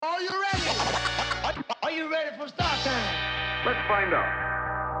ready? Are you ready for start time? Let's find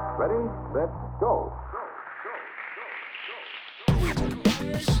out. Ready, set, go.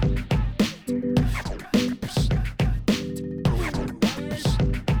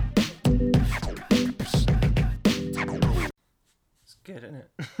 It's good, isn't it?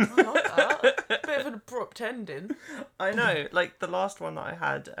 I like that. Bit of an abrupt ending. I know, like the last one that I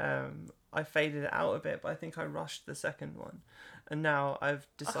had, I faded it out a bit, but I think I rushed the second one. And now I've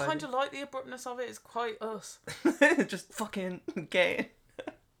decided... I kind of like the abruptness of it. It's quite us. Just fucking get it.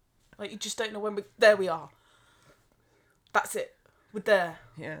 Like, you just don't know when we... There we are. That's it. We're there.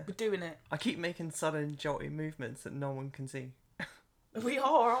 Yeah. We're doing it. I keep making sudden, jolty movements that no one can see. We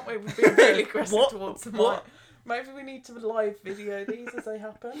are, aren't we? We're being really aggressive What? towards the What? mic. Maybe we need to live video these as they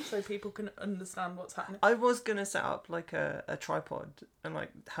happen so people can understand what's happening. I was going to set up like a tripod and like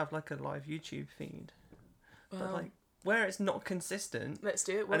have like a live YouTube feed. But like, where it's not consistent. Let's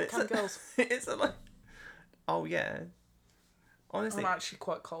do it. And Webcam girls. It's like, oh yeah. Honestly. I'm actually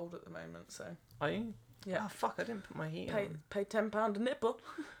quite cold at the moment, so... Are you? Yeah. Oh fuck, I didn't put my heat on. Pay £10 a nipple.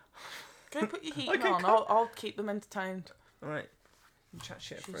 Go put your heat Okay, on. cool. I'll keep them entertained. Alright. Chat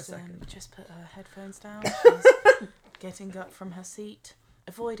shit for a second. Just put her headphones down. She's getting up from her seat,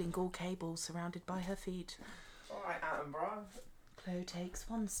 avoiding all cables surrounded by her feet. Alright, Adam, bro. Chloe takes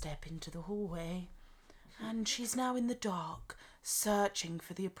one step into the hallway, and she's now in the dark, searching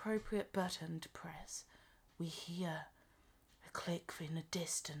for the appropriate button to press. We hear a click in the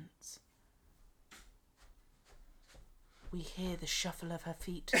distance. We hear the shuffle of her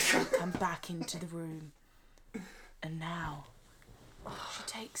feet as they come back into the room. And now, she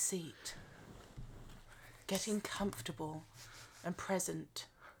takes seat, getting comfortable and present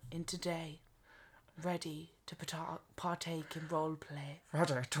in today, ready to partake in role play.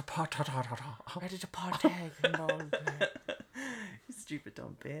 Ready to partake in role play. You stupid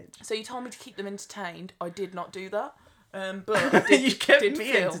dumb bitch. So you told me to keep them entertained. I did not do that. But I did, You kept did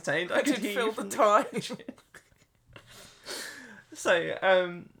me feel, entertained. I could did hear feel you the from time.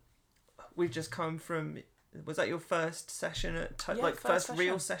 So, we've just come from... Was that your first session at first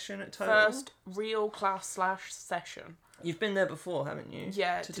real session at Total? First real class / session. You've been there before, haven't you?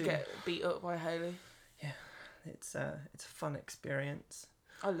 Yeah, to get beat up by Hayley. Yeah, it's a fun experience.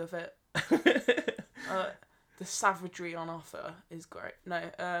 I love it. The savagery on offer is great. No,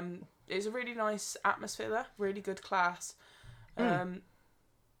 it's a really nice atmosphere there. Really good class. I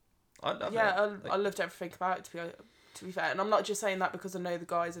love it. Yeah, I loved everything about it. To be fair, and I'm not just saying that because I know the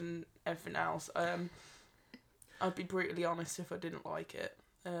guys and everything else. I'd be brutally honest if I didn't like it.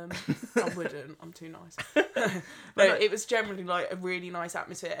 I wouldn't. I'm too nice. No, it was generally like a really nice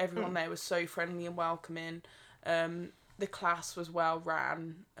atmosphere. Everyone there was so friendly and welcoming. The class was well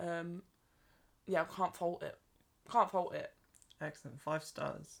ran. Yeah, I can't fault it. Excellent. 5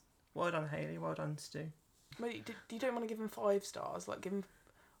 stars. Well done, Hayley. Well done, Stu. Wait, you don't want to give him 5 stars. Like, give him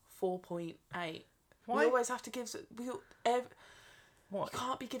 4.8. Why? We always have to give... What? You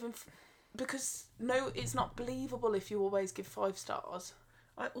can't be given... Because, no, it's not believable if you always give 5 stars.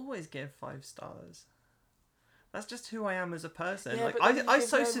 I always give 5 stars. That's just who I am as a person. Yeah, like but then I you give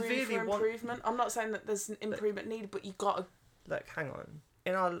so no room severely for want... improvement. I'm not saying that there's an improvement needed, but you got to... Look, hang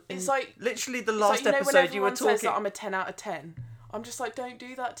on. It's like... Literally the It's last like, episode when you were everyone says talking... that I'm a 10 out of 10. I'm just like, don't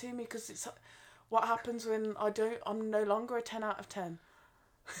do that to me, because it's... What happens when I'm no longer a 10 out of 10?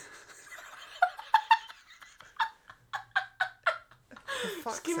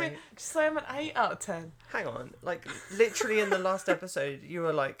 Just say I'm an 8 out of 10. Hang on, like literally in the last episode, you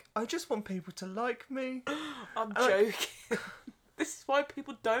were like, "I just want people to like me." I'm joking. This is why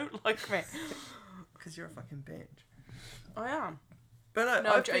people don't like me. Because you're a fucking bitch. I am. But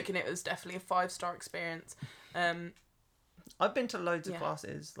No, I'm joking. It was definitely a 5-star experience. I've been to loads of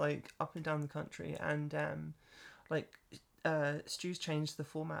classes, like up and down the country, and Stu's changed the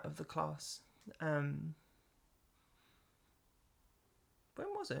format of the class. When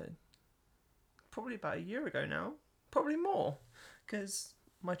was it? Probably about a year ago now. Probably more, because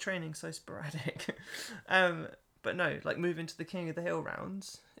my training's so sporadic. But no, like moving to the King of the Hill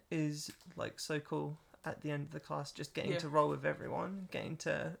rounds is like so cool. At the end of the class, just getting to roll with everyone, getting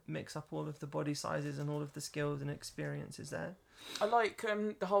to mix up all of the body sizes and all of the skills and experiences there. I like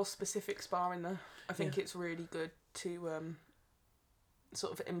the whole specific sparring there. I think it's really good to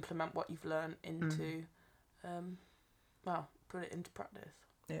sort of implement what you've learned into, put it into practice.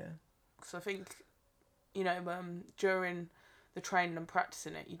 Yeah. Because I think, during the training and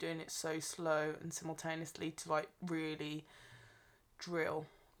practicing it, you're doing it so slow and simultaneously to like really drill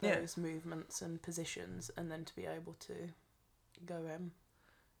those movements and positions, and then to be able to go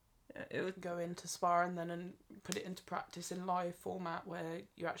It would. go into sparring then and put it into practice in live format where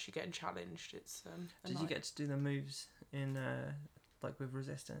you're actually getting challenged. It's Did you get to do the moves in like with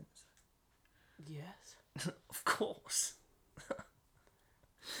resistance? Yes. Of course.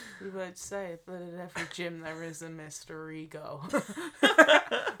 We would say that at every gym there is a Mr. Ego.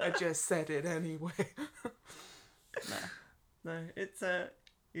 I just said it anyway. No, it's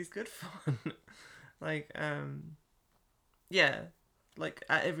he's good fun. Like yeah, like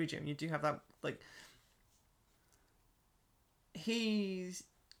at every gym you do have that, like he's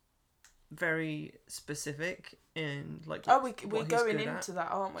very specific in like We're what he's going good into at. that,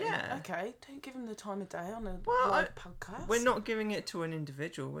 aren't we? Yeah. Okay, don't give him the time of day on a Well, live podcast. We're not giving it to an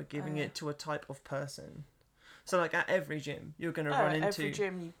individual, we're giving it to a type of person. So like at every gym you're going to run into every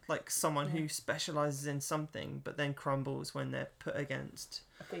gym like someone who specialises in something but then crumbles when they're put against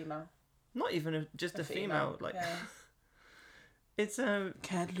a female. not even just a female. Like it's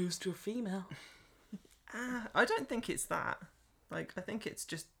can't lose to a female. I don't think it's that. Like I think it's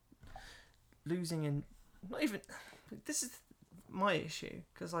just losing in not even. This is my issue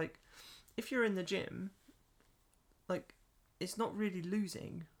because like if you're in the gym, like it's not really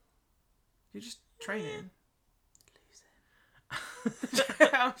losing. You're just training.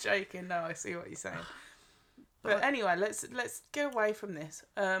 I'm joking. No, I see what you're saying. But anyway, let's go away from this.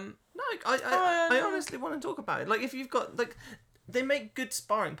 No, I honestly want to talk about it. Like if you've got like, they make good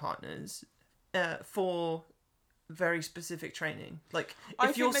sparring partners, for very specific training. Like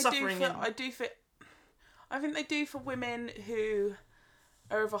if you're suffering, I think they do for women who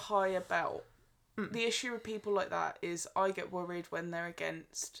are of a higher belt. The issue with people like that is I get worried when they're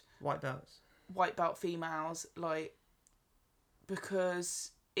against white belt females, like,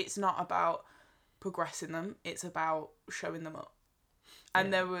 because it's not about progressing them, it's about showing them up.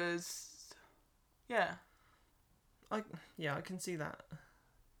 And there was I can see that.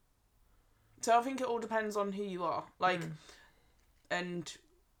 So I think it all depends on who you are, like, and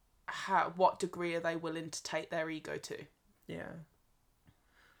what degree are they willing to take their ego to. Yeah.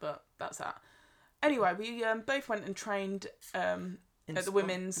 But that's that. Anyway, we both went and trained at the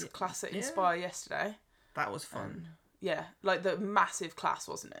women's class at Inspire yesterday. That was fun. Yeah, like the massive class,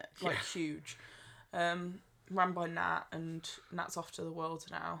 wasn't it? Like huge. Ran by Nat, and Nat's off to the Worlds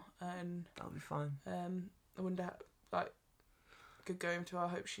now. And that'll be fine. I wonder, like, good going to her. I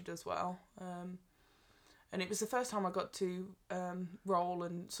hope she does well. And it was the first time I got to roll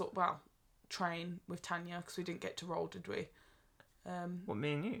and train with Tanya, because we didn't get to roll, did we? What,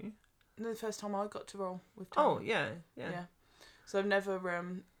 me and you? No, the first time I got to roll with Tanya. Oh, yeah. So I've never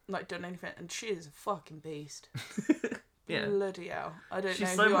done anything, and she is a fucking beast. Yeah. Bloody hell. I don't know.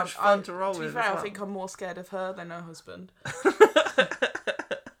 She's so much fun to roll with. To be fair, I think I'm more scared of her than her husband.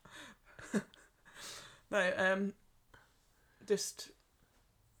 No, just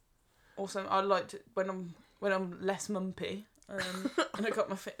awesome. I liked it when I'm less mumpy, and I got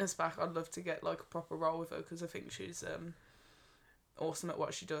my fitness back. I'd love to get like a proper roll with her, because I think she's awesome at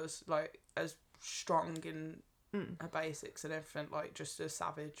what she does. Like, as strong in her basics and everything. Like, just a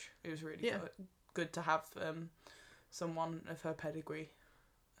savage. It was really good to have someone of her pedigree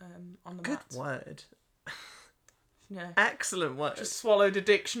on the mat. Good word. Yeah. Excellent word. Just swallowed a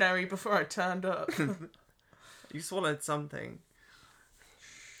dictionary before I turned up. You swallowed something.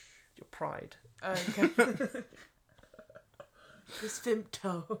 Your pride. Okay. The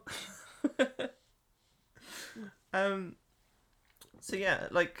Svimpto. So yeah,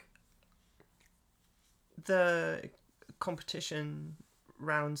 like the competition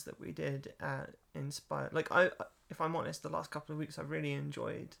rounds that we did at Inspire, like if I'm honest, the last couple of weeks I've really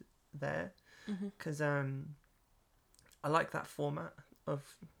enjoyed there, because I like that format of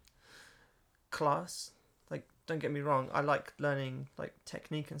class. Like, don't get me wrong, I like learning like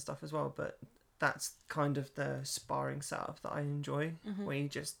technique and stuff as well, but that's kind of the sparring setup that I enjoy, where you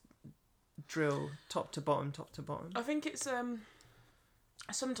just drill top to bottom. I think it's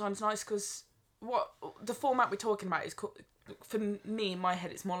sometimes nice, because what the format we're talking about is called, for me in my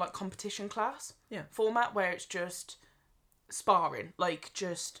head, it's more like competition class format, where it's just sparring, like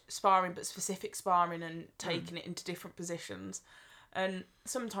just sparring, but specific sparring, and taking it into different positions. And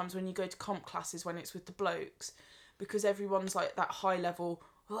sometimes when you go to comp classes, when it's with the blokes, because everyone's like that high level,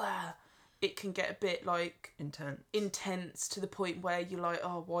 it can get a bit like intense to the point where you're like,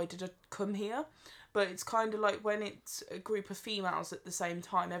 oh, why did I come here? But it's kind of like when it's a group of females at the same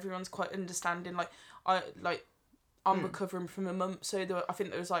time, everyone's quite understanding. Like, I'm recovering from a month, so I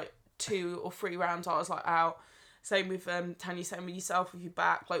think there was like 2 or 3 rounds I was like out. Same with Tanya, same with yourself with your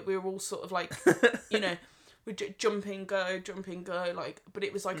back. Like, we were all sort of like, we jumping go, like, but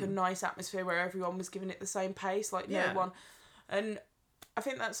it was like a nice atmosphere where everyone was giving it the same pace, like no one. And I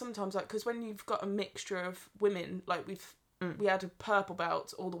think that sometimes, like, because when you've got a mixture of women, like we had a purple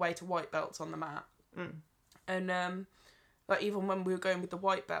belt all the way to white belts on the mat, and like even when we were going with the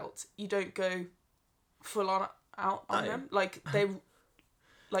white belts, you don't go full on out on them. Like they,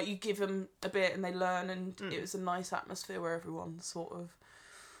 like you give them a bit and they learn, and it was a nice atmosphere where everyone's sort of.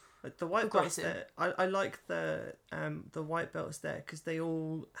 Like the white belts there, I like the white belts there because they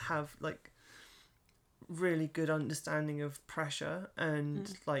all have like really good understanding of pressure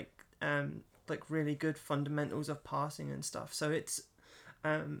and like really good fundamentals of passing and stuff. So it's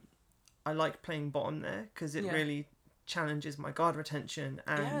I like playing bottom there because it really challenges my guard retention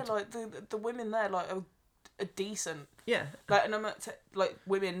and like the women there like are decent. Yeah. Like, and I'm not like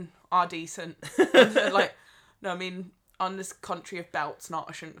women are decent. Like, no, I mean on this country of belts,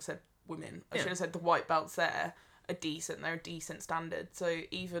 I shouldn't have said women. I should have said the white belts there are decent. They're a decent standard. So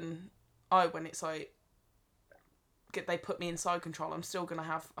even when it's like they put me in side control, I'm still gonna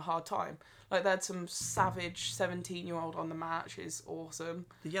have a hard time. Like, they had some savage 17-year-old on the mat, which is awesome.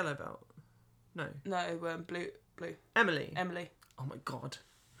 The yellow belt? No, blue. Emily. Oh my god.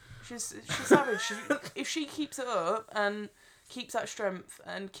 She's savage. If she keeps it up and keeps that strength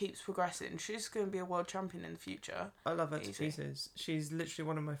and keeps progressing, she's going to be a world champion in the future. I love her to pieces. She's literally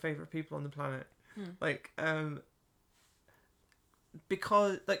one of my favourite people on the planet. Like,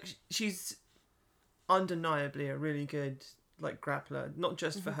 because, like, she's undeniably a really good, like, grappler, not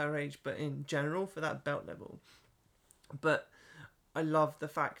just for her age, but in general for that belt level. But I love the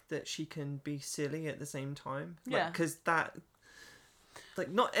fact that she can be silly at the same time. Like, because that,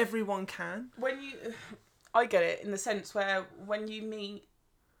 like, not everyone can. I get it in the sense where when you meet,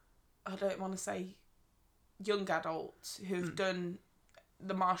 I don't want to say young adults who've done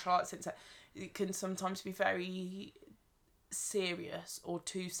the martial arts since, it can sometimes be very serious or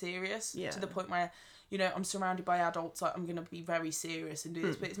too serious to the point where, you know, I'm surrounded by adults, like I'm going to be very serious and do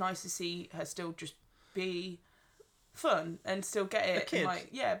this, but it's nice to see her still just be fun and still get it. A kid. And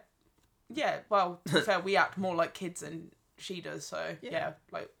like, well, to be fair, we act more like kids than she does, so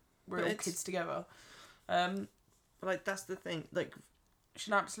like we're all kids together. Like, that's the thing, like, she's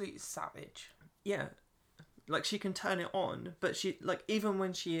an absolute savage. Yeah, like, she can turn it on, but she, like, even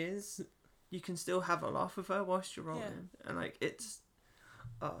when she is, you can still have a laugh with her whilst you're rolling, and like it's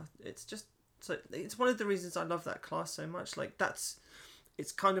just so, it's one of the reasons I love that class so much. Like,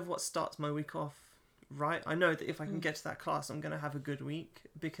 it's kind of what starts my week off right. I know that if I can get to that class, I'm gonna have a good week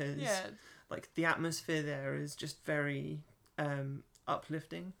because like the atmosphere there is just very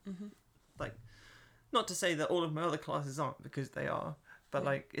uplifting. Like, not to say that all of my other classes aren't, because they are, but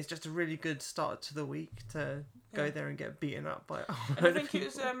like it's just a really good start to the week to go there and get beaten up by a whole load of people.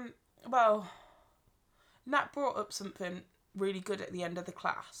 It was well, Nat brought up something really good at the end of the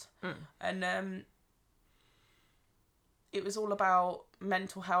class, and it was all about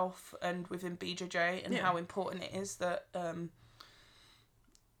mental health and within BJJ and how important it is that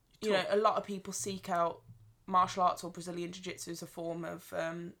you know, a lot of people seek out martial arts or Brazilian Jiu-Jitsu as a form of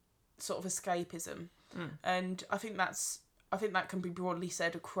sort of escapism, and I think that can be broadly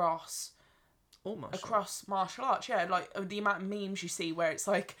said across martial arts. Like the amount of memes you see where it's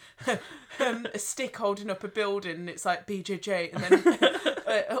like a stick holding up a building and it's like BJJ, and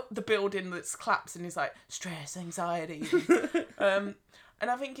then the building that's collapsing is like stress, anxiety, and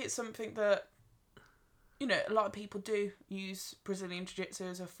I think it's something that, you know, a lot of people do use Brazilian Jiu-Jitsu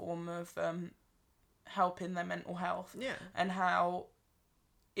as a form of helping their mental health, and how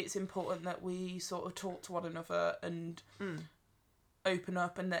it's important that we sort of talk to one another and open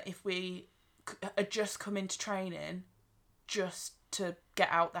up, and that if we are just come into training just to get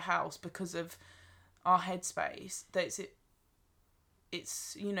out the house because of our headspace, that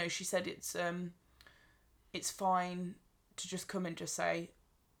it's you know, she said it's fine to just come and just say,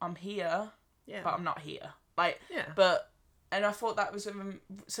 I'm here, but I'm not here. Like, and I thought that was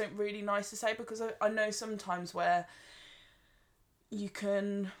something really nice to say, because I know sometimes where you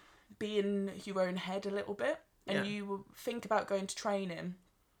can be in your own head a little bit, and you think about going to training,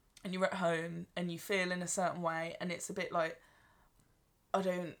 and you're at home and you feel in a certain way, and it's a bit like, I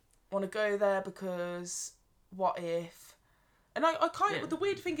don't want to go there because what if? And I kind of, the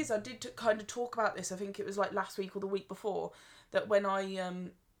weird thing is, I did kind of talk about this, I think it was like last week or the week before, that when I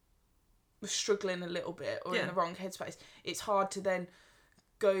was struggling a little bit or in the wrong headspace, it's hard to then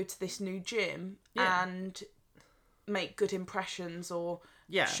go to this new gym and make good impressions or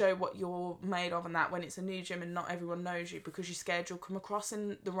show what you're made of, and that when it's a new gym and not everyone knows you, because you're scared you'll come across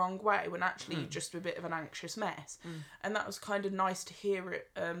in the wrong way when actually you're just a bit of an anxious mess. And that was kind of nice to hear it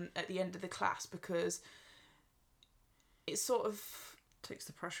at the end of the class, because it's sort of takes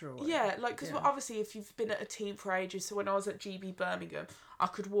the pressure away. Yeah, like, because obviously if you've been at a team for ages, so when I was at GB Birmingham, I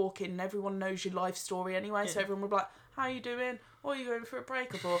could walk in and everyone knows your life story anyway, so everyone would be like, how you doing? Or are you going through a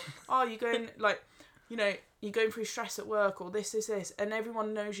breakup? Or, oh, you're going, like, you know, you're going through stress at work, or this, and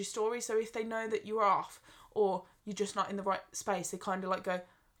everyone knows your story, so if they know that you're off, or you're just not in the right space, they kind of, like, go,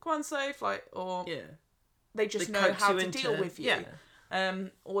 come on, safe, like, or they just know how to deal with you.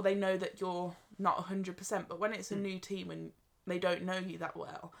 Or they know that you're not 100%, but when it's a new team and they don't know you that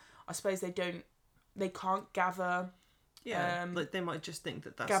well, I suppose they can't gather like they might just think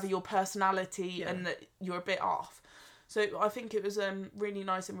that's gather your personality and that you're a bit off. So I think it was really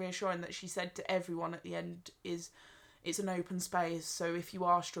nice and reassuring that she said to everyone at the end it's an open space, so if you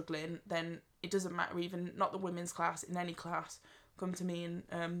are struggling, then it doesn't matter, even not the women's class, in any class, come to me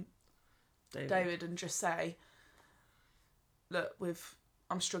and David and just say, look,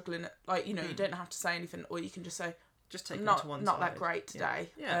 I'm struggling, like, you know, you don't have to say anything, or you can just say, just take not them to one not side. that great today,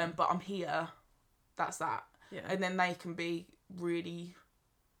 but I'm here, that's that. And then they can be really,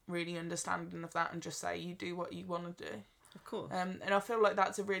 really understanding of that and just say, you do what you want to do. Of course. And I feel like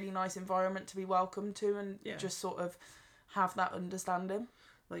that's a really nice environment to be welcomed to, and just sort of have that understanding.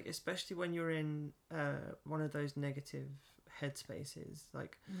 Like, especially when you're in one of those negative headspaces,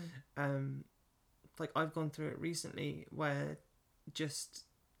 like I've gone through it recently, where just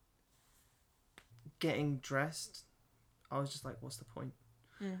getting dressed, I was just like, what's the point?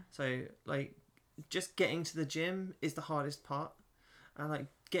 So, like, just getting to the gym is the hardest part, and like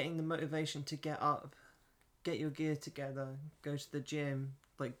getting the motivation to get up, get your gear together, go to the gym,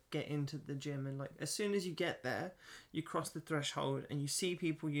 like get into the gym, and like as soon as you get there, you cross the threshold and you see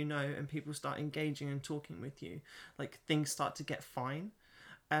people you know, and people start engaging and talking with you, like things start to get fine.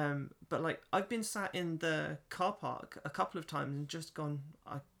 But like I've been sat in the car park a couple of times and just gone,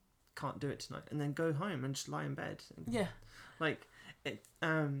 I can't do it tonight, and then go home and just lie in bed. Like it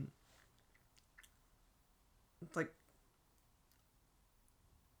like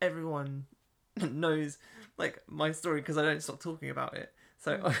everyone knows like my story because I don't stop talking about it,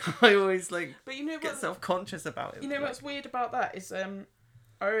 so I always like, but you know, get self-conscious about it. You know, like, what's weird about that is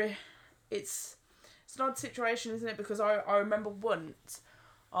it's an odd situation, isn't it? Because I remember once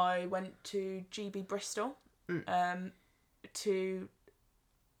I went to GB Bristol I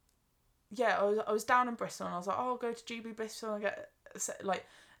was down in Bristol and I was like, oh, I'll go to GB Bristol and get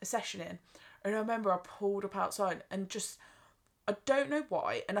a session in. And I remember I pulled up outside and just, I don't know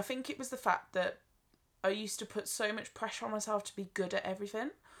why, and I think it was the fact that I used to put so much pressure on myself to be good at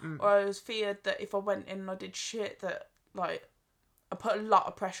everything, or I was feared that if I went in and I did shit, that like I put a lot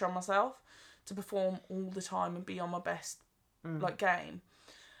of pressure on myself to perform all the time and be on my best like game.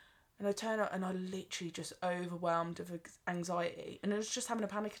 And I turned up and I literally just overwhelmed of anxiety, and I was just having a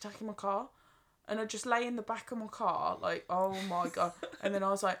panic attack in my car, and I just lay in the back of my car like, oh my god. And then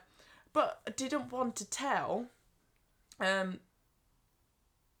I was like, but I didn't want to tell.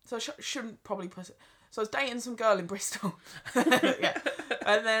 So I shouldn't probably put it. So I was dating some girl in Bristol.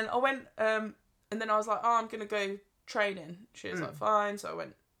 And then I went, and then I was like, oh, I'm going to go training. She was like, fine. So I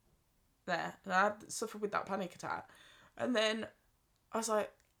went there, and I suffered with that panic attack. And then I was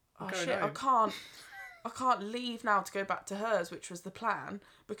like, oh shit, home. I can't leave now to go back to hers, which was the plan,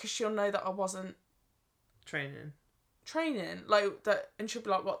 because she'll know that I wasn't training like that, and she'll be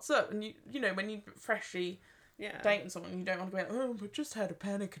like, what's up? And you know, when you freshly dating someone, you don't want to be like, oh, I just had a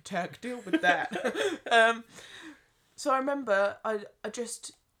panic attack, deal with that. So I remember I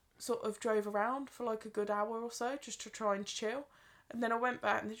just sort of drove around for like a good hour or so just to try and chill, and then I went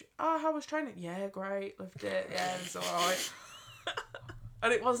back and how was training? Yeah, great, loved it, yeah, it was alright.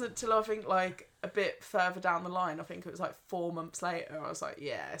 And it wasn't till I think like a bit further down the line, I think it was like 4 months later, I was like,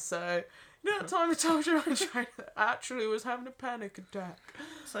 yeah, so you know that time I told you I trained, actually was having a panic attack.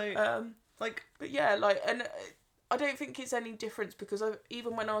 So but yeah, like, and I don't think it's any difference, because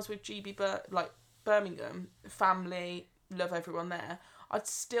even when I was with GB Birmingham, family, love everyone there, I'd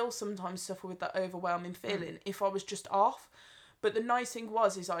still sometimes suffer with that overwhelming feeling if I was just off. But the nice thing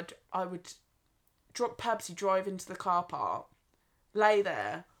is I would purposely drive into the car park, lay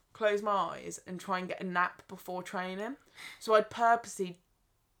there, close my eyes, and try and get a nap before training. So I'd purposely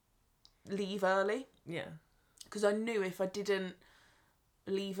leave early. Yeah. Because I knew if I didn't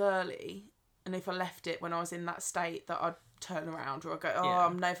leave early, and if I left it when I was in that state, that I'd turn around, or I'd go,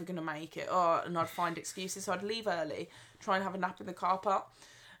 I'm never going to make it, and I'd find excuses. So I'd leave early, try and have a nap in the car park.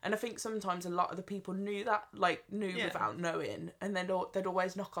 And I think sometimes a lot of the people knew that, without knowing, and then they'd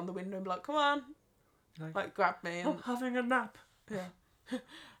always knock on the window and be like, come on, like grab me. I'm having a nap. Yeah.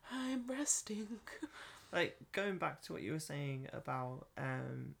 I'm resting. Like, going back to what you were saying about,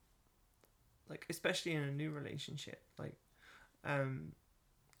 like, especially in a new relationship, like,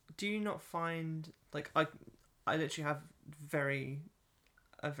 Do you not find, like, I literally have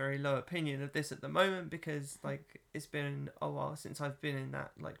a very low opinion of this at the moment, because like it's been a while since I've been in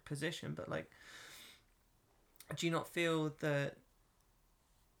that like position, but like, do you not feel that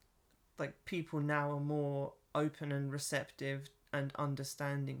like people now are more open and receptive and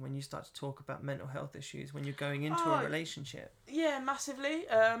understanding when you start to talk about mental health issues when you're going into a relationship? Yeah, massively.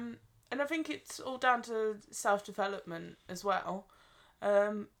 And I think it's all down to self-development as well.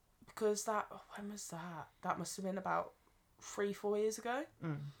 Because when was that? That must have been about 3-4 years ago.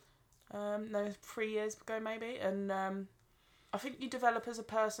 No, 3 years ago maybe. And I think you develop as a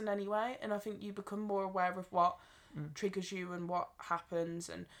person anyway, and I think you become more aware of what triggers you and what happens.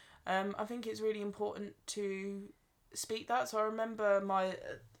 And I think it's really important to speak that. So I remember my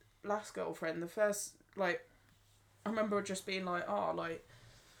last girlfriend, the first, like, I remember just being like,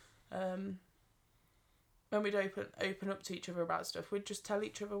 when we'd open up to each other about stuff, we'd just tell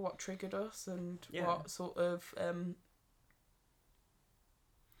each other what triggered us and what sort of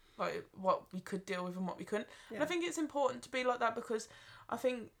like what we could deal with and what we couldn't. And I think it's important to be like that, because I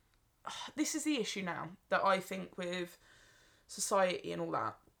think this is the issue now that I think with society and all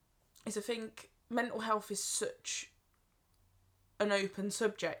that, is I think mental health is such an open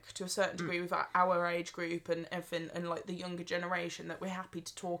subject to a certain degree with our age group and everything, and like the younger generation, that we're happy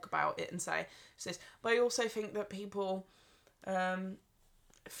to talk about it and say this. But I also think that people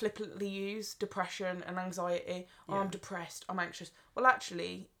flippantly use depression and anxiety. Oh, I'm depressed, I'm anxious. Well,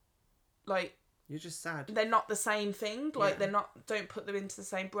 actually, like, you're just sad. They're not the same thing. Like, they're not. Don't put them into the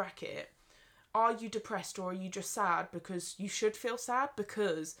same bracket. Are you depressed, or are you just sad because you should feel sad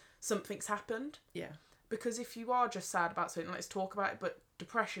because something's happened? Yeah. Because if you are just sad about something, let's talk about it. But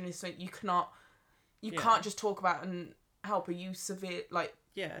depression is something you can't just talk about and help. Are you severe? Like,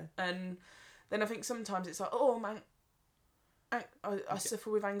 and then I think sometimes it's like, oh man, I suffer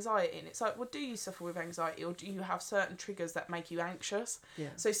with anxiety, and it's like, well, do you suffer with anxiety, or do you have certain triggers that make you anxious? Yeah.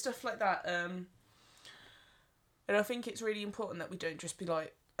 So stuff like that. And I think it's really important that we don't just be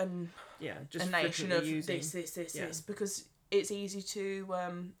like just a nation of this, because it's easy to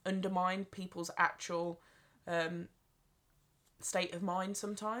undermine people's actual state of mind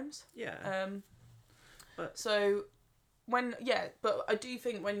sometimes. Yeah. But I do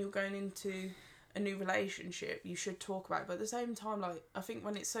think when you're going into a new relationship, you should talk about it. But at the same time, like, I think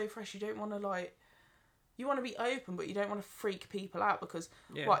when it's so fresh, you don't want to, like, you want to be open, but you don't want to freak people out, because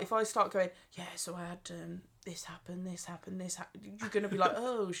if I start going, so I had this happened, you're going to be like,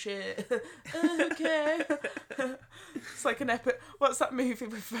 oh shit, okay. It's like an epic, what's that movie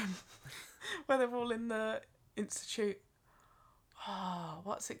with them where they're all in the institute?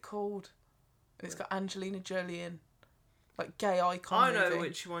 What's it called? And it's got Angelina Jolie in, like, gay icon I know movie.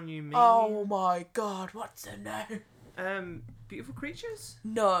 which one you mean. Oh my god, what's the name? Beautiful Creatures?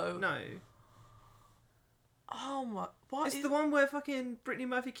 No. Oh my, what it's is... the one where fucking Brittany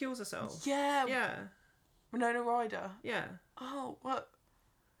Murphy kills herself. Yeah. Yeah. Winona Ryder. Yeah. Oh, what?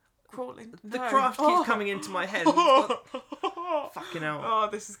 Crawling. The craft keeps coming into my head. Fucking hell. Oh,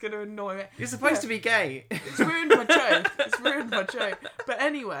 this is going to annoy me. You're supposed to be gay. It's ruined my joke. But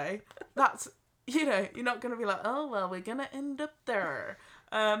anyway, that's, you're not going to be like, oh, well, we're going to end up there.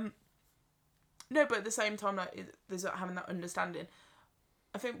 No, but at the same time, like, there's having that understanding.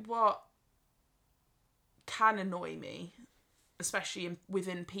 I think what can annoy me, especially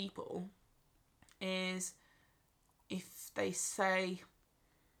within people, is if they say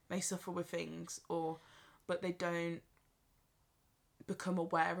they suffer with things, but they don't become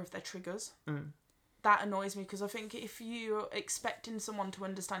aware of their triggers. That annoys me, because I think if you're expecting someone to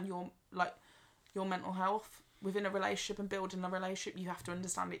understand your mental health within a relationship and building a relationship, you have to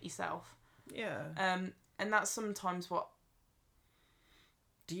understand it yourself. Yeah. And that's sometimes what...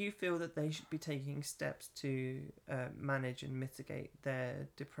 Do you feel that they should be taking steps to manage and mitigate their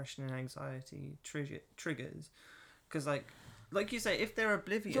depression and anxiety triggers? Because, like you say, if they're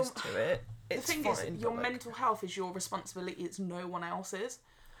oblivious to it, it's fine. The thing is, your mental health is your responsibility. It's no one else's.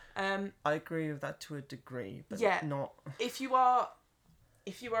 I agree with that to a degree, but not... If you are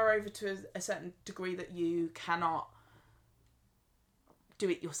over to a certain degree that you cannot do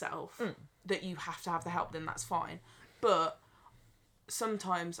it yourself, that you have to have the help, then that's fine. But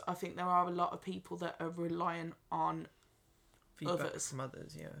sometimes I think there are a lot of people that are reliant on feedback from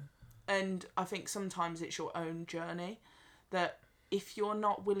others, and I think sometimes it's your own journey, that if you're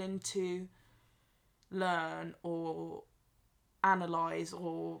not willing to learn or analyse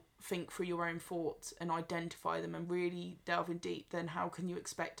or think through your own thoughts and identify them and really delve in deep, then how can you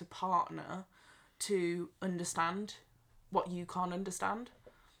expect a partner to understand what you can't understand?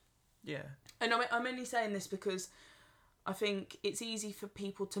 Yeah. And I'm only saying this because I think it's easy for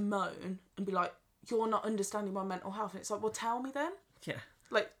people to moan and be like, you're not understanding my mental health. And it's like, well, tell me then. Yeah.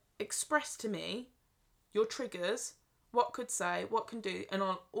 Like, express to me your triggers, what could say, what can do, and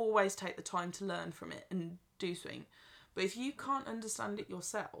I'll always take the time to learn from it and do something. But if you can't understand it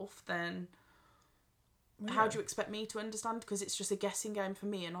yourself, then how do you expect me to understand? Because it's just a guessing game for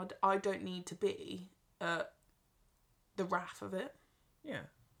me, and I don't need to be the wrath of it. Yeah.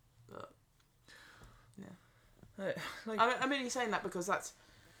 But yeah, like, I'm only saying that because that's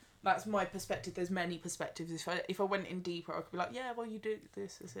my perspective. There's many perspectives. If I went in deeper, I could be like, yeah, well, you do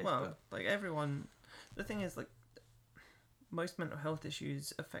this. Well, but... like everyone, the thing is, like, most mental health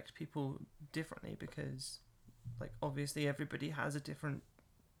issues affect people differently because, like, obviously everybody has a different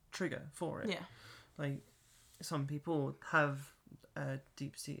trigger for it. Yeah. Like, some people have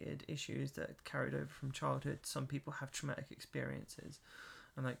deep-seated issues that carried over from childhood. Some people have traumatic experiences,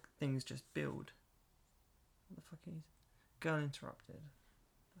 and like things just build. What the fuck is? Girl interrupted.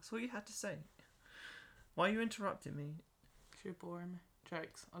 That's all you had to say. Why are you interrupting me? You're boring me.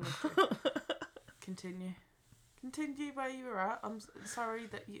 Jokes. I love you. Continue where you were at. I'm sorry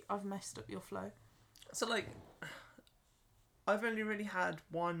that I've messed up your flow. So, like, I've only really had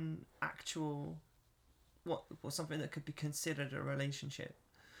one actual, something that could be considered a relationship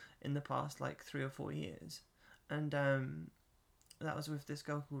in the past, like, 3 or 4 years. And that was with this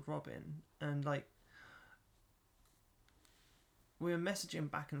girl called Robin. And, like, we were messaging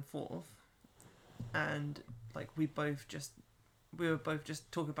back and forth. And, like, we were both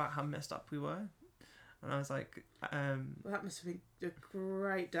just talking about how messed up we were. And I was like... well, that must have been a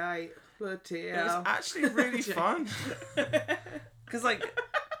great day. Bloody hell. It was actually really fun. Because, like...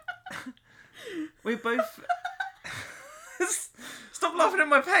 we both... Stop laughing at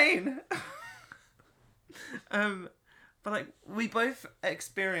my pain! But, like, we both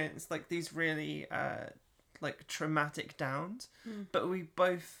experienced, like, these really, like, traumatic downs. But we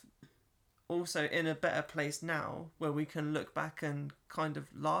both... also in a better place now where we can look back and kind of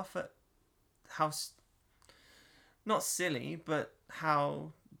laugh at how not silly but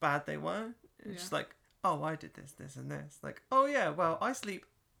how bad they were. It's just like, oh, I did this and this. Like, oh yeah, well, I sleep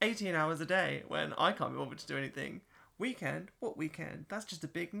 18 hours a day when I can't be bothered to do anything. Weekend? What weekend? That's just a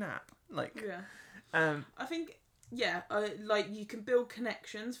big nap. Like, I think, like, you can build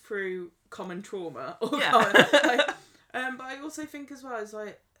connections through common trauma. Or yeah. but I also think as well, it's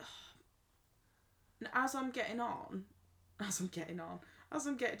like, as I'm getting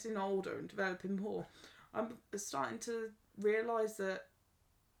older and developing more, I'm starting to realise that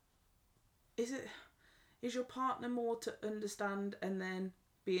is your partner more to understand and then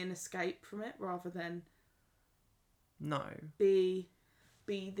be an escape from it rather than be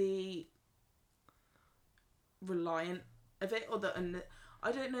the reliant of it, or and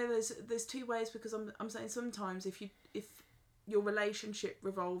I don't know. There's two ways, because I'm saying sometimes if your relationship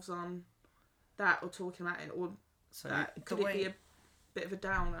revolves on that or talking about it, or so that could it be a bit of a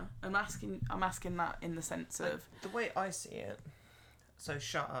downer? I'm asking that in the sense of the way I see it. So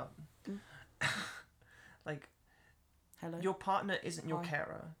shut up. Like, hello. Your partner isn't your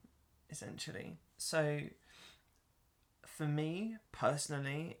carer, essentially. So for me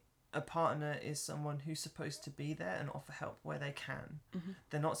personally, a partner is someone who's supposed to be there and offer help where they can. Mm-hmm.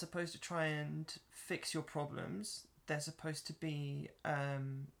 They're not supposed to try and fix your problems. They're supposed to be a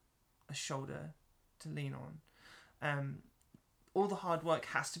shoulder to lean on. All the hard work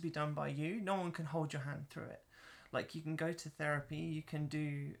has to be done by you. No one can hold your hand through it. Like, you can go to therapy, you can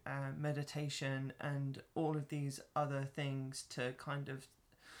do meditation and all of these other things to kind of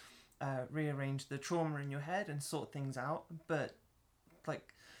rearrange the trauma in your head and sort things out. But,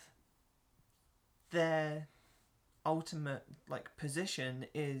 like, their ultimate, like, position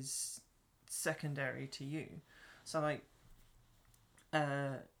is secondary to you. So, like,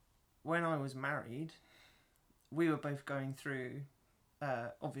 when I was married, we were both going through,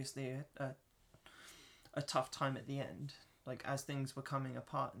 obviously, a tough time at the end, like, as things were coming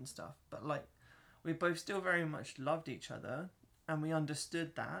apart and stuff. But, like, we both still very much loved each other, and we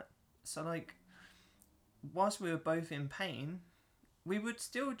understood that. So, like, whilst we were both in pain, we would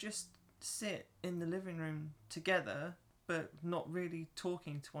still just sit in the living room together, but not really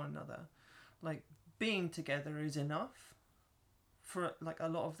talking to one another. Like, being together is enough for, like, a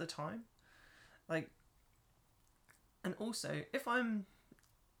lot of the time. Like, and also, if I'm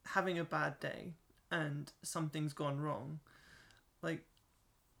having a bad day and something's gone wrong, like,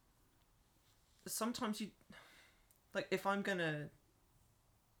 sometimes like, if I'm gonna,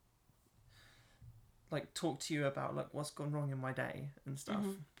 like, talk to you about, like, what's gone wrong in my day and stuff,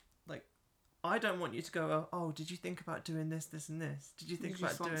 like, I don't want you to go, oh, did you think about doing this, this, and this? Did you think You about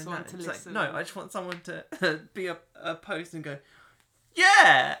just want doing someone that? to It's listen. like, no, I just want someone to be a post and go,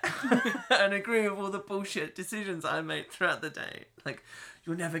 yeah, and agree with all the bullshit decisions I made throughout the day. Like,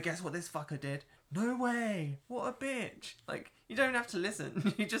 you'll never guess what this fucker did. No way. What a bitch. Like, you don't have to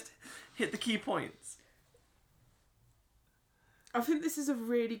listen. You just hit the key points. I think this is a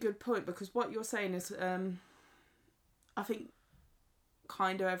really good point because what you're saying is, I think,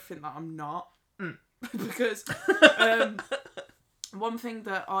 kind of everything that I'm not. Because one thing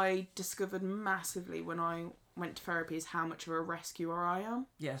that I discovered massively when I went to therapy is how much of a rescuer I am.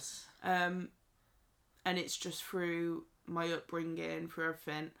 Yes. And it's just through my upbringing, through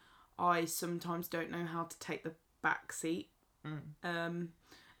everything. I sometimes don't know how to take the back seat. And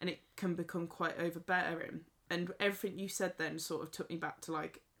it can become quite overbearing. And everything you said then sort of took me back to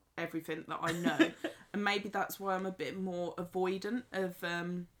like everything that I know. And maybe that's why I'm a bit more avoidant of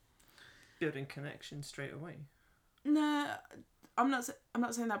building connection straight away. No, I'm not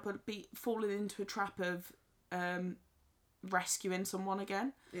saying that, but falling into a trap of rescuing someone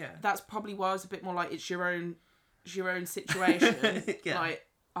again. Yeah. That's probably why I was a bit more like, it's your own situation. Yeah. Like,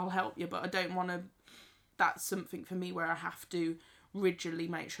 I'll help you, but I don't want to. That's something for me where I have to rigidly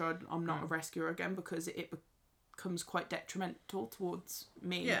make sure I'm not a rescuer again, because it becomes quite detrimental towards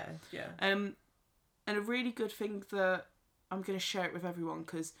me. Yeah, yeah. And a really good thing that I'm going to share it with everyone,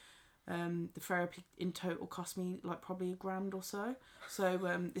 because the therapy in total cost me like probably $1,000 or so. So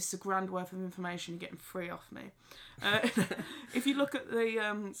this is $1,000 worth of information you're getting free off me. If you look at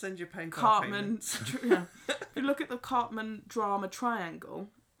the send your PayPal Cartman, payments. if you look at the Cartman drama triangle,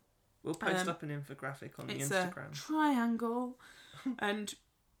 we'll post up an infographic on the it's Instagram. a triangle, and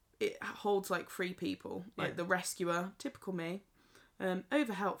it holds like 3 people, like the rescuer, typical me,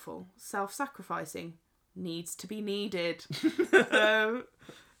 over helpful, self-sacrificing, needs to be needed.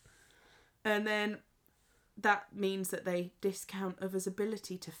 And then that means that they discount others'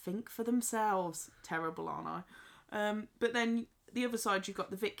 ability to think for themselves. Terrible, aren't I? But then the other side, you've got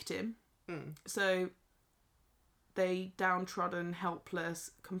the victim. So they downtrodden,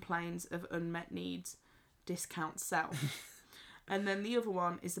 helpless, complains of unmet needs, discount self. And then the other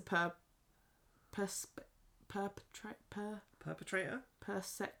one is the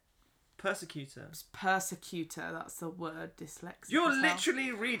persecutor, that's the word, dyslexic. You're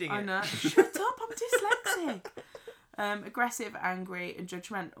literally reading it. I know. Shut up, I'm dyslexic. Aggressive, angry, and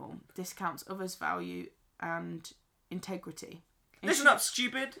judgmental. Discounts others' value and integrity. Listen up,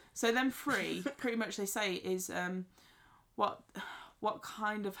 stupid. So them 3, pretty much they say is what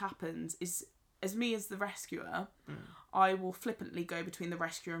kind of happens is, as me as the rescuer, I will flippantly go between the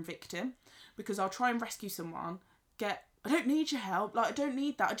rescuer and victim, because I'll try and rescue someone, I don't need your help, like I don't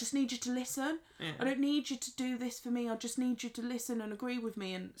need that, I just need you to listen. I don't need you to do this for me, I just need you to listen and agree with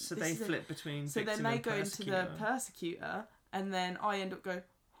me. And so they flip between victim and persecutor. So then they go into the persecutor, and then I end up going,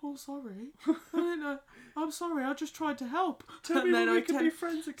 oh sorry, I don't know, I'm sorry, I just tried to help. Tell me when we can be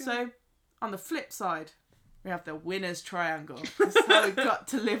friends again. So on the flip side, we have the winner's triangle. That's how we've got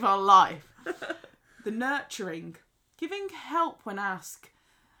to live our life. The nurturing, giving help when asked,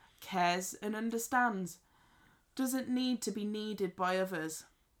 cares and understands, doesn't need to be needed by others,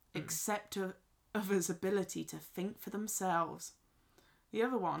 except others' ability to think for themselves. The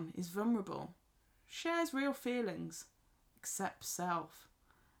other one is vulnerable, shares real feelings, accepts self.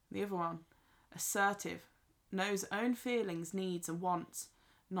 The other one, assertive, knows own feelings, needs and wants,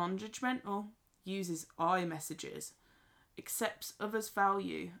 non-judgmental, uses I messages, accepts others'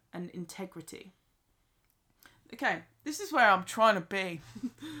 value and integrity. Okay, this is where I'm trying to be.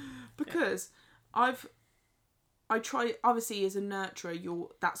 Because I try, obviously as a nurturer,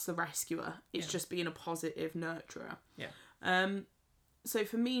 that's the rescuer. It's just being a positive nurturer. Yeah. So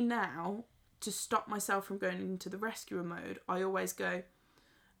for me now, to stop myself from going into the rescuer mode, I always go,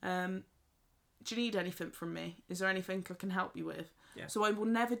 do you need anything from me? Is there anything I can help you with? Yeah. So I will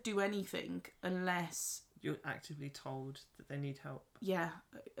never do anything unless you're actively told that they need help. Yeah,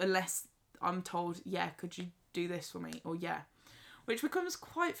 unless I'm told, could you do this for me? Or which becomes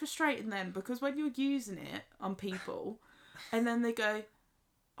quite frustrating then, because when you're using it on people and then they go,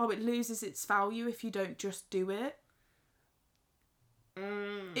 oh, it loses its value if you don't just do it.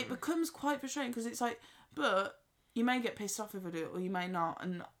 It becomes quite frustrating, because it's like, but you may get pissed off if I do it, or you may not.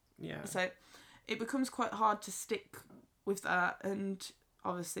 And so it becomes quite hard to stick with that. And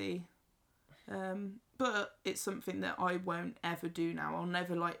obviously, but it's something that I won't ever do now. I'll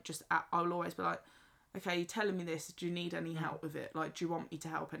never I'll always be like, okay, you're telling me this, do you need any help with it? Like, do you want me to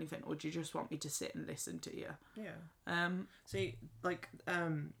help anything, or do you just want me to sit and listen to you? Yeah. See, like,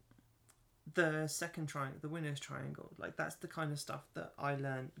 the second triangle, the winner's triangle, like that's the kind of stuff that I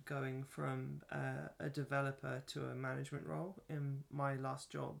learned going from a developer to a management role in my last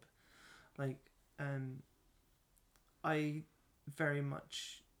job. Like, I very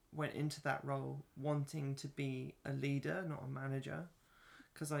much went into that role wanting to be a leader, not a manager,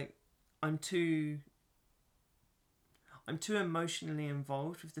 because like I'm too emotionally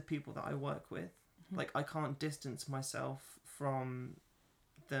involved with the people that I work with. Mm-hmm. Like I can't distance myself from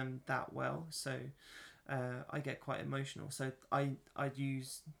them that well, so I get quite emotional. So I'd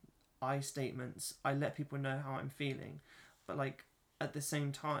use I statements. I let people know how I'm feeling, but like at the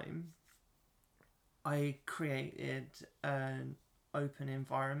same time, I created an open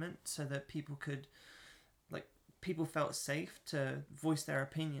environment so that people felt safe to voice their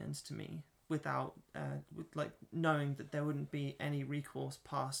opinions to me without with like knowing that there wouldn't be any recourse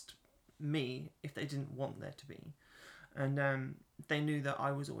past me if they didn't want there to be. And they knew that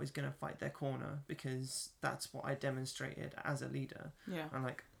I was always going to fight their corner because that's what I demonstrated as a leader. Yeah. And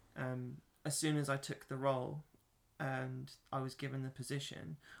like, as soon as I took the role and I was given the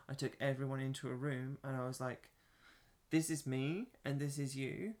position, I took everyone into a room and I was like, this is me and this is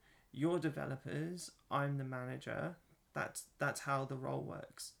you. You're developers. I'm the manager. That's how the role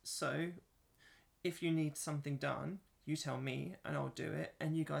works. So if you need something done, you tell me and I'll do it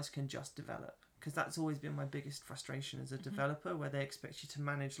and you guys can just develop. Because that's always been my biggest frustration as a developer, where they expect you to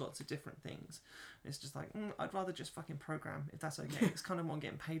manage lots of different things. It's just like, I'd rather just fucking program, if that's okay. It's kind of what I'm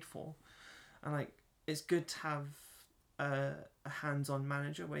getting paid for. And like, it's good to have a hands-on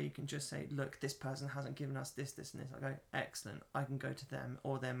manager where you can just say, look, this person hasn't given us this, this, and this. I go, excellent. I can go to them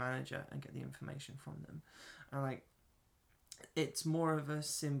or their manager and get the information from them. And like, it's more of a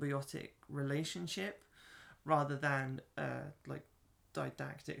symbiotic relationship rather than like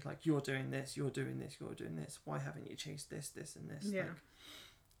didactic, like you're doing this, you're doing this, you're doing this, why haven't you chased this, this and this? Yeah. Like,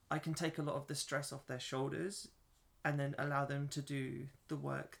 I can take a lot of the stress off their shoulders and then allow them to do the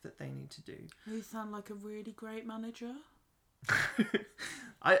work that they need to do. You sound like a really great manager.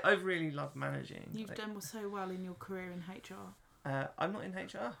 I really love managing. You've done so well in your career in HR. I'm not in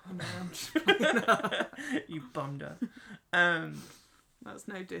HR. No, I'm just playing. You bummed her. That's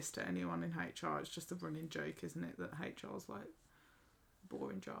no diss to anyone in HR. It's just a running joke, isn't it, that HR's like a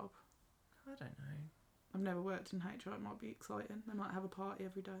boring job. I don't know. I've never worked in HR. It might be exciting. They might have a party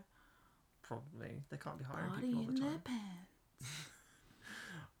every day. Probably. They can't be hiring Party people all the in time. their pants.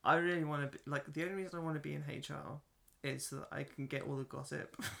 I really want to be, like, the only reason I want to be in HR is so that I can get all the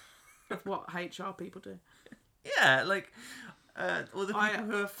gossip. Of what HR people do. Yeah, like, all the people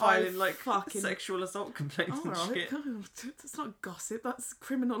who are filing, like, sexual assault complaints and shit. That's not gossip, that's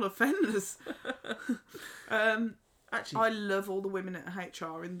criminal offenders. Actually, I love all the women at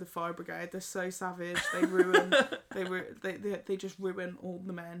HR in the fire brigade. They're so savage. They ruin. they just ruin all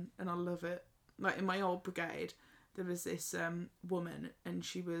the men, and I love it. Like in my old brigade, there was this woman, and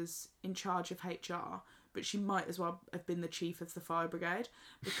she was in charge of HR, but she might as well have been the chief of the fire brigade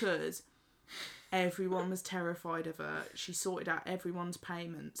because everyone was terrified of her. She sorted out everyone's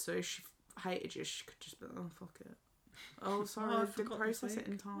payments, so if she hated you, she could just be like, oh, fuck it. Oh, sorry, I didn't process it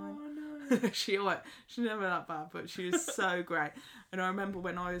in time. Oh, no. She's never that bad, but she was so great. And I remember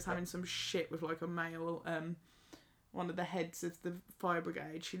when I was having some shit with like a male, one of the heads of the fire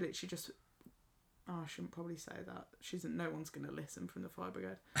brigade, she literally just, I shouldn't probably say that. No one's going to listen from the fire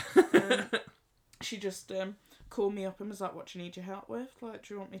brigade. She just called me up and was like, what do you need your help with? Like,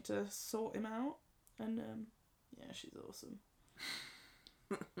 do you want me to sort him out? And yeah, she's awesome.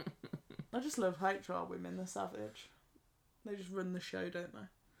 I just love HR women, they're savage. They just run the show, don't they?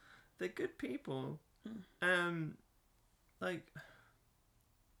 They're good people. Like,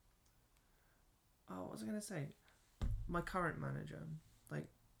 what was I going to say? My current manager, like,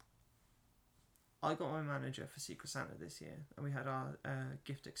 I got my manager for Secret Santa this year, and we had our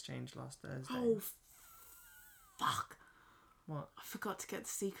gift exchange last Thursday. Oh, fuck. What? I forgot to get the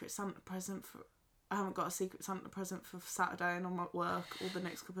Secret Santa present for... I haven't got a Secret Santa present for Saturday, and I'm at work all the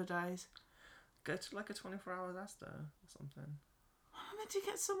next couple of days. Go to like a 24-hour Asda or something. I'm meant to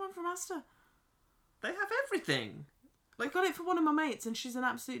get someone from Asda. They have everything. Like, I got it for one of my mates, and she's an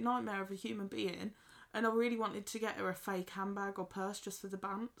absolute nightmare of a human being. And I really wanted to get her a fake handbag or purse just for the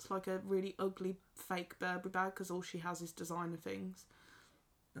bants, like a really ugly fake Burberry bag, because all she has is designer things.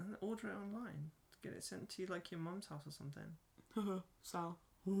 And order it online. Get it sent to you like your mum's house or something. Sal.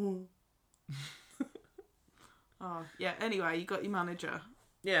 Oh, yeah, anyway, you got your manager.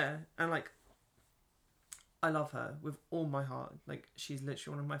 Yeah, and like, I love her with all my heart. Like, she's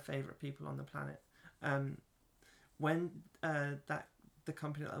literally one of my favourite people on the planet. When the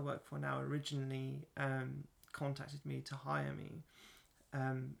company that I work for now originally contacted me to hire me,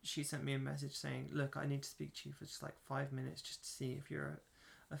 she sent me a message saying, look, I need to speak to you for just like 5 minutes just to see if you're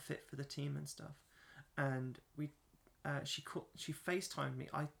a fit for the team and stuff. And she FaceTimed me.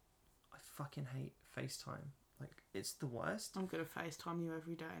 I fucking hate FaceTime. Like, it's the worst. I'm gonna FaceTime you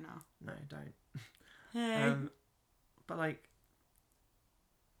every day now. No, don't. Hey. But like,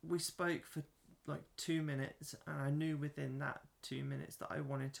 we spoke for like 2 minutes, and I knew within that 2 minutes that I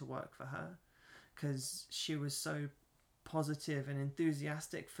wanted to work for her, because she was so positive and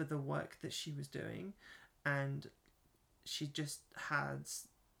enthusiastic for the work that she was doing, and she's just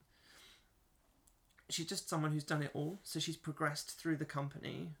someone who's done it all. So she's progressed through the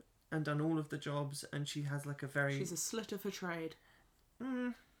company and done all of the jobs, and she has like a very... She's a slut of her trade.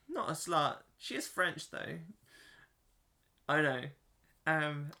 Not a slut. She is French though. I know.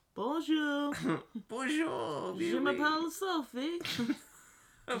 Bonjour. Bonjour. Je m'appelle Sophie.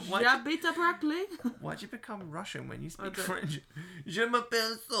 Why'd J'habite à Grappling. you become Russian when you speak French? Je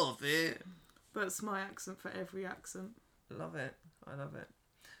m'appelle Sophie. That's my accent for every accent. Love it. I love it.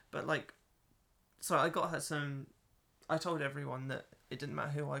 But like, so I got her some... I told everyone that it didn't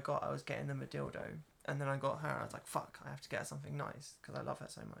matter who I got, I was getting them a dildo. And then I got her, I was like, fuck, I have to get her something nice, because I love her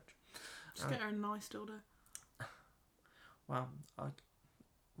so much. Just get her a nice dildo. Well, I'll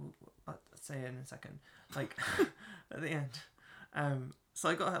say it in a second. Like, at the end. So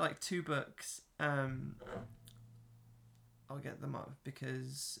I got her like 2 books. I'll get them up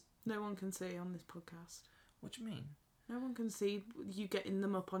because... No one can see on this podcast. What do you mean? No one can see you getting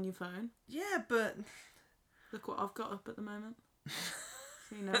them up on your phone. Yeah, but... Look what I've got up at the moment.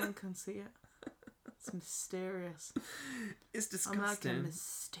 See, no one can see it. It's mysterious. It's disgusting. I'm like a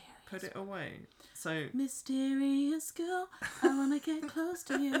mysterious... Put it away. So... Mysterious girl, I wanna get close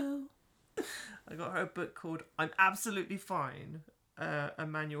to you. I got her a book called I'm Absolutely Fine, a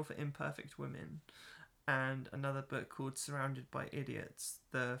manual for imperfect women, and another book called Surrounded by Idiots,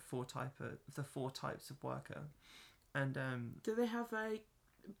 the four types of worker. And do they have a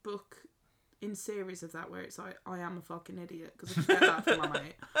book in series of that where it's like, I am a fucking idiot? Because I get that from my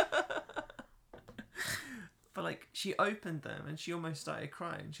mate. But like, she opened them and she almost started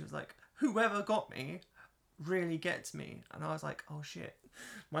crying. She was like, whoever got me really gets me. And I was like, oh shit,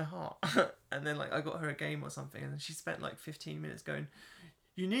 my heart. And then like, I got her a game or something, and she spent like 15 minutes going,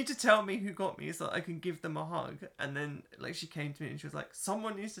 you need to tell me who got me so that I can give them a hug. And then like, she came to me and she was like,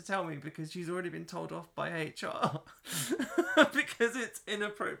 someone needs to tell me, because she's already been told off by HR because it's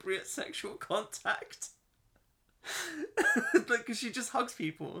inappropriate sexual contact. Like, cause she just hugs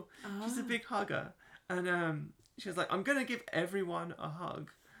people. She's a big hugger. And she was like, I'm gonna give everyone a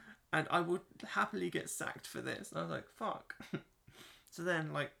hug, and I would happily get sacked for this. And I was like, fuck. So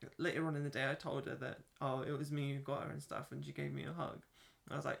then, like, later on in the day, I told her that, oh, it was me who got her and stuff, and she gave me a hug.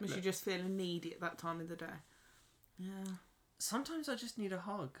 I was like, was she just feeling needy at that time of the day? Yeah. Sometimes I just need a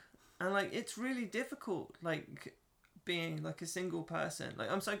hug. And, like, it's really difficult, like, being, like, a single person. Like,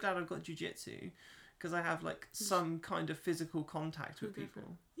 I'm so glad I've got jiu-jitsu, because I have, like, some kind of physical contact with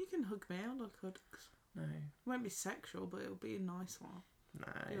people. You can hug me, I'll hug hugs. No. It won't be sexual, but it'll be a nice one. No,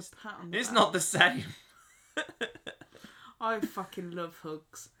 It's back. Not the same. I fucking love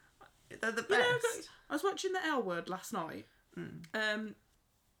hugs. They're the best. I was watching the L Word last night.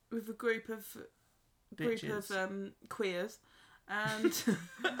 With a group of queers, and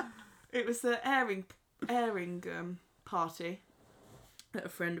it was the airing party that a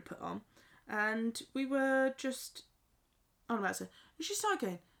friend had put on, and we were just on about it. And she started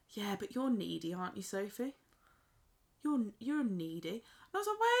going, "Yeah, but you're needy, aren't you, Sophie? You're needy." And I was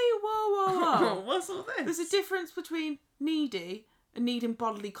like, "Wait, whoa. What's all this?" There's a difference between needy and needing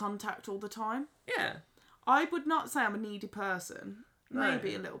bodily contact all the time. Yeah. I would not say I'm a needy person.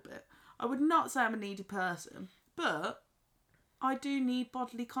 Maybe a little bit. I would not say I'm a needy person, but I do need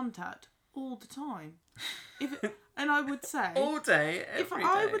bodily contact all the time. And I would say all day, every day.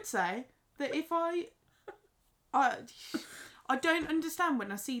 I would say that if I don't understand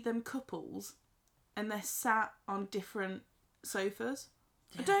when I see them couples and they're sat on different sofas.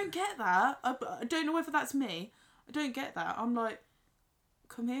 Yeah. I don't get that. I don't know whether that's me. I don't get that. I'm like,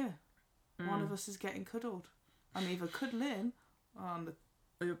 come here. One of us is getting cuddled. I'm either cuddling or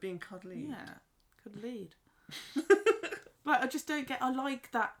you're being cuddly. Yeah, cuddled. Like, I just don't get. I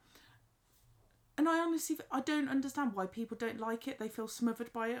like that. And I honestly, I don't understand why people don't like it. They feel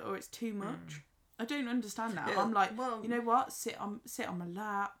smothered by it, or it's too much. I don't understand that. Yeah, I'm like, well, you know what? Sit on my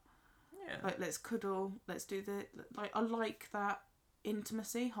lap. Yeah. Like, let's cuddle. Let's do the like. I like that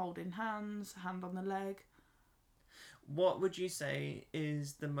intimacy, holding hands, hand on the leg. What would you say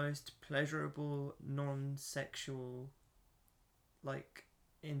is the most pleasurable, non-sexual, like,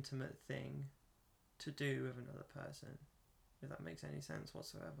 intimate thing to do with another person? if that makes any sense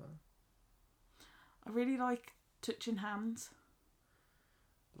whatsoever. I really like touching hands.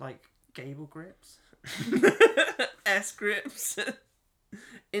 Like gable grips, S grips,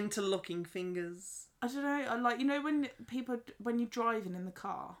 interlocking fingers. I don't know. I like, you know, when you're driving in the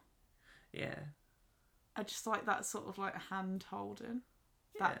car. Yeah. I just like that sort of like hand holding.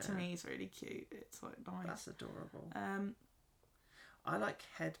 Yeah. That to me is really cute. It's like nice. That's adorable. I like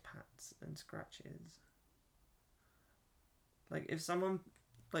head pats and scratches. Like if someone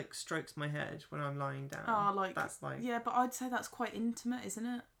like strokes my head when I'm lying down, that's like... Yeah, but I'd say that's quite intimate, isn't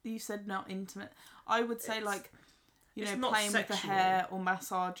it? You said not intimate. I would say like, you know, playing with the hair or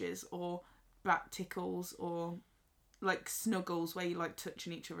massages or back tickles or like snuggles where you like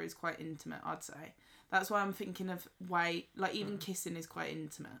touching each other is quite intimate, I'd say. That's why I'm thinking of like even kissing is quite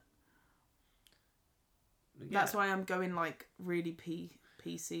intimate. Yeah. That's why I'm going like really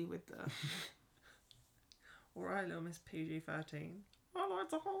PC with the... Alright, little Miss PG-13. I like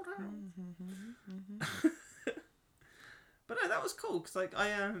to hold hands. But no, that was cool because like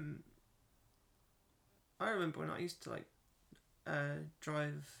I remember when I used to like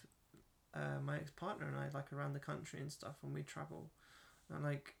drive my ex-partner and I like around the country and stuff when we travel, and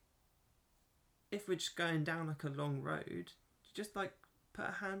like if we're just going down like a long road, you just like put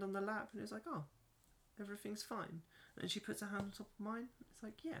a hand on the lap and it's like, oh, everything's fine. And she puts her hand on top of mine. It's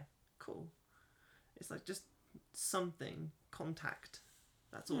like, yeah, cool. It's like just something, contact.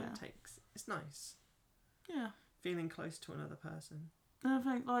 That's all it takes. It's nice. Yeah. Feeling close to another person. And I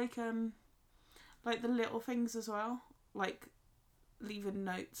think like the little things as well, like leaving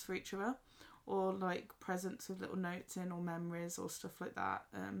notes for each other, or like presents with little notes in, or memories or stuff like that.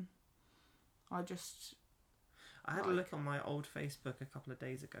 I had a look on my old Facebook a couple of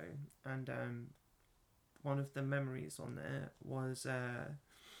days ago, and one of the memories on there was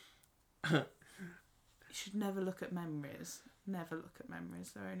you should never look at memories. Never look at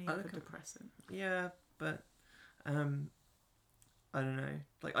memories. They're only ever depressing. Yeah, but I don't know.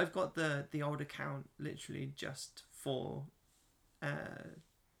 Like I've got the old account literally just for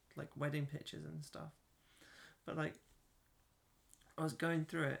like wedding pictures and stuff. But like I was going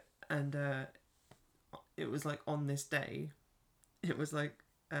through it, and it was like on this day, it was like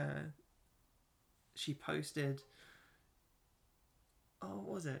she posted, what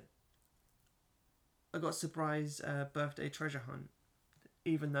was it? I got a surprise birthday treasure hunt,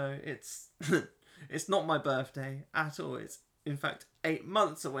 even though it's it's not my birthday at all. It's in fact 8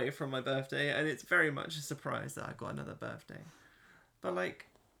 months away from my birthday, and it's very much a surprise that I got another birthday. But like,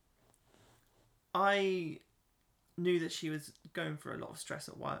 I knew that she was going through a lot of stress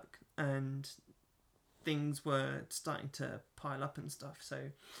at work, and things were starting to pile up and stuff.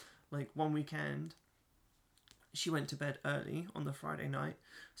 So, like one weekend, she went to bed early on the Friday night,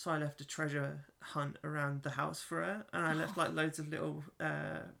 so I left a treasure hunt around the house for her, and I left like loads of little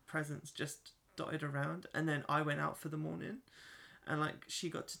presents just dotted around, and then I went out for the morning, and like she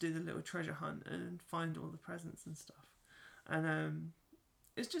got to do the little treasure hunt and find all the presents and stuff, and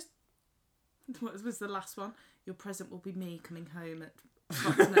it's just... What was the last one? Your present will be me coming home at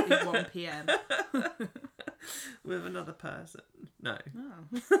approximately 1 p.m. with another person. No.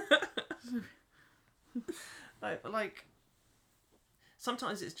 Oh. Like,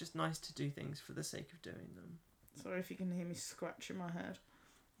 sometimes it's just nice to do things for the sake of doing them. Sorry if you can hear me scratching my head.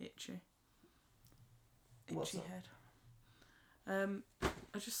 Itchy head.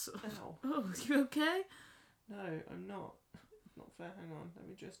 I just... Ow. Oh, you okay? No, I'm not. Not fair. Hang on. Let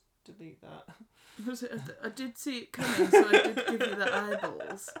me just delete that. Was it? I did see it coming, so I did give you the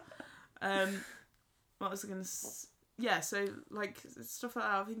eyeballs. What was I going to... Yeah, so, like, stuff like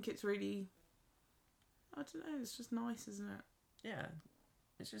that, I think it's really... I don't know, it's just nice, isn't it? Yeah.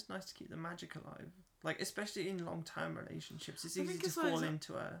 It's just nice to keep the magic alive. Like, especially in long-term relationships, it's easy to fall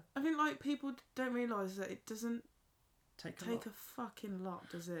into a... I think, like, people don't realise that it doesn't take a fucking lot,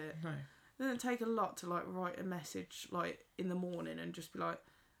 does it? No. It doesn't take a lot to, like, write a message, like, in the morning and just be like,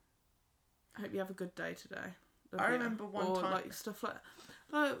 I hope you have a good day today. I remember one time... like, stuff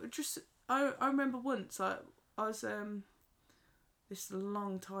like... just... I remember once, I was, this is a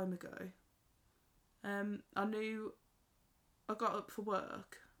long time ago, I knew I got up for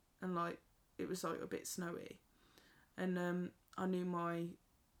work and like it was like a bit snowy, and I knew my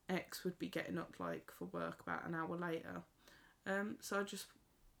ex would be getting up like for work about an hour later, so I just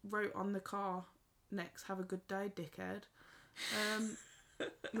wrote on the car next, have a good day, dickhead,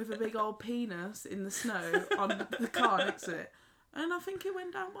 with a big old penis in the snow on the car next to it. And I think it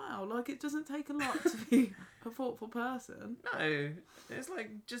went down well. Like, it doesn't take a lot to be a thoughtful person. No, it's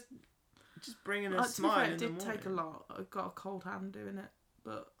like just bringing a smile in the morning. It did take a lot. I got a cold hand doing it,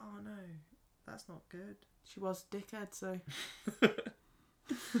 but... Oh no, that's not good. She was a dickhead, so...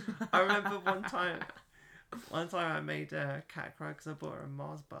 I remember one time I made a cat cry because I bought her a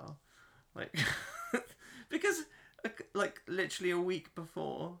Mars bar. Like, because, like, literally a week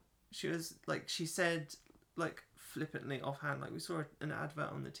before, she said, like, flippantly offhand, like, we saw an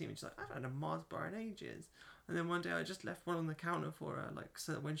advert on the team, and she's like, I've had a Mars bar in ages. And then one day I just left one on the counter for her, like,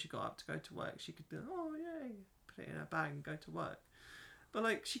 so that when she got up to go to work, she could be like, oh, yay, put it in her bag and go to work. But,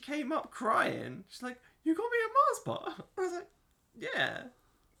 like, she came up crying. She's like, you got me a Mars bar? I was like, yeah,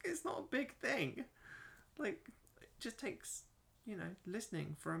 it's not a big thing. Like, it just takes,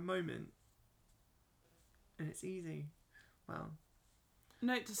 listening for a moment. And it's easy. Well.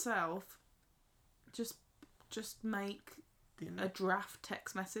 Note to self, just make a draft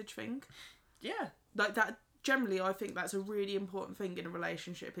text message thing. Yeah. Like that, generally I think that's a really important thing in a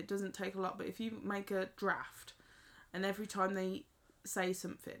relationship. It doesn't take a lot, but if you make a draft and every time they say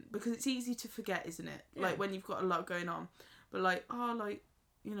something, because it's easy to forget, isn't it? Yeah. Like when you've got a lot going on. But like,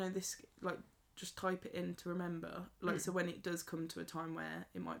 this, like, just type it in to remember. Like, so when it does come to a time where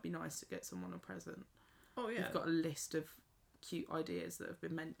it might be nice to get someone a present. Oh, yeah. You've got a list of cute ideas that have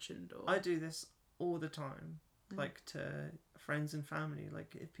been mentioned. Or I do this all the time, like, to friends and family.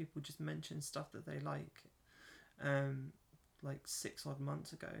 Like, if people just mention stuff that they like. Like 6 odd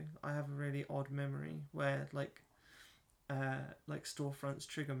months ago, I have a really odd memory where, like storefronts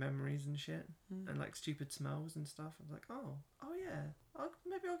trigger memories and shit, and like stupid smells and stuff. I'm like, oh yeah,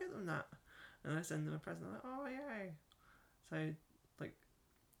 maybe I'll get them that, and I send them a present. I'm like, oh yay! So like,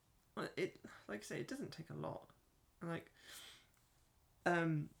 it, like I say, it doesn't take a lot. Like,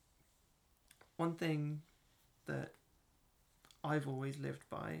 one thing that I've always lived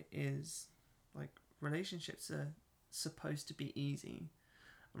by is, like, relationships are supposed to be easy,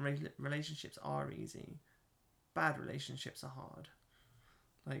 and relationships are easy. Bad relationships are hard.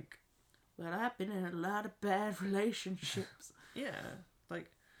 Like, well, I've been in a lot of bad relationships. Yeah,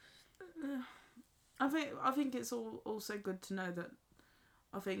 like, I think it's also good to know that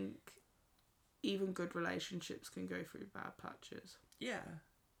I think even good relationships can go through bad patches. Yeah,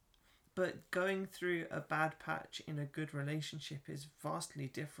 but going through a bad patch in a good relationship is vastly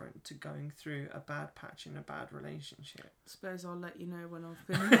different to going through a bad patch in a bad relationship. I suppose I'll let you know when I've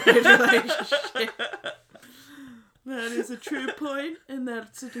been in a good relationship. That is a true point, and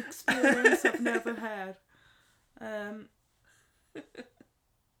that's an experience I've never had.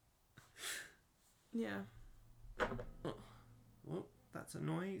 Yeah. Well, that's a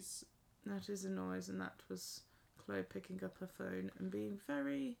noise. That is a noise, and that was Chloe picking up her phone and being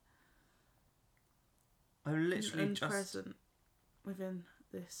very present within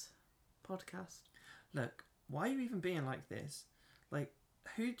this podcast. Look, why are you even being like this? Like,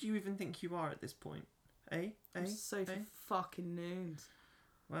 who do you even think you are at this point? I'm so fucking noons.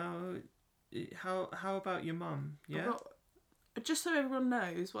 Well, how about your mum? Yeah. Just so everyone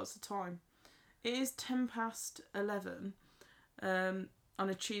knows, what's the time? It is 11:10 on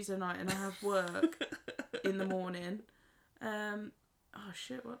a Tuesday night, and I have work in the morning. Oh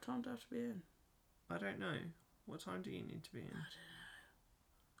shit! What time do I have to be in? I don't know. What time do you need to be in? I don't know.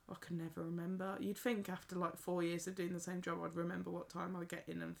 I can never remember. You'd think after like 4 years of doing the same job, I'd remember what time I get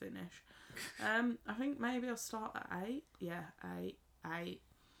in and finish. I think maybe I'll start at 8. Yeah, 8.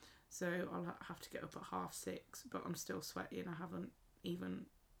 So I'll have to get up at 6:30, but I'm still sweaty and I haven't even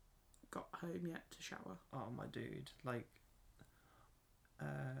got home yet to shower. Oh, my dude. Like,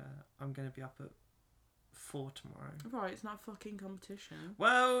 I'm going to be up at 4 tomorrow. Right, it's not a fucking competition.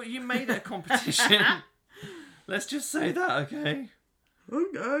 Well, you made it a competition. Let's just say that, okay?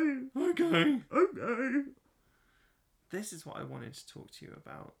 Okay. This is what I wanted to talk to you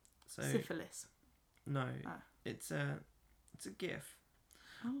about. So, syphilis. No, it's a GIF.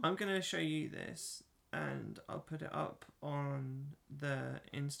 Oh. I'm going to show you this, and I'll put it up on the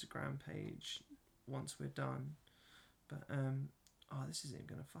Instagram page once we're done. But this isn't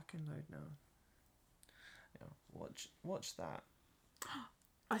going to fucking load now. Yeah, watch that.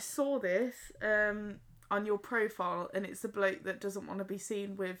 I saw this on your profile, and it's the bloke that doesn't want to be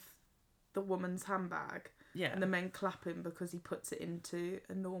seen with the woman's handbag. Yeah. And the men clap him because he puts it into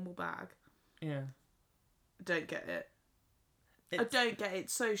a normal bag. Yeah. I don't get it. I don't get it.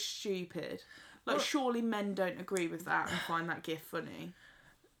 It's so stupid. Like, surely men don't agree with that and find that GIF funny.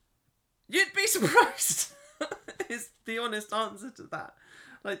 You'd be surprised. Is the honest answer to that.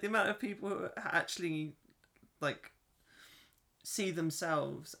 Like, the amount of people who actually, like, see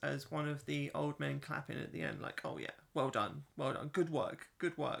themselves as one of the old men clapping at the end, like, oh yeah, well done, good work,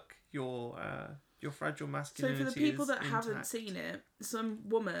 your fragile masculinity. So for the people that intact. haven't seen it, some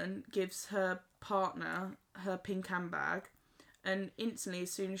woman gives her partner her pink handbag, and instantly,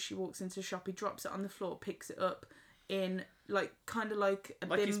 as soon as she walks into the shop, he drops it on the floor, picks it up in like kind of like a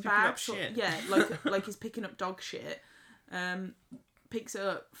Like he's bin picking bag. up shit. Yeah, like he's picking up dog shit. Picks it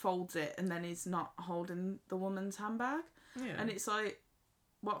up, folds it, and then he's not holding the woman's handbag. Yeah. And it's like,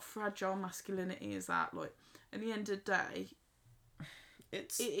 what fragile masculinity is that? Like, at the end of the day,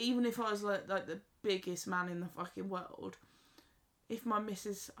 even if I was like the biggest man in the fucking world, if my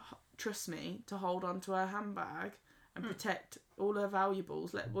missus trusts me to hold on to her handbag and protect all her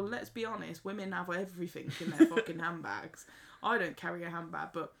valuables, let's be honest, women have everything in their fucking handbags. I don't carry a handbag,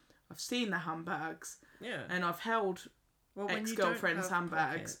 but I've seen the handbags. Yeah. And I've held ex-girlfriend's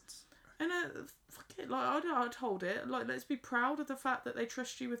handbags. Pockets. And fuck it, like I'd hold it. Like, let's be proud of the fact that they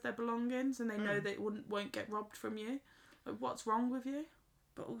trust you with their belongings and they know that it won't get robbed from you. Like, what's wrong with you?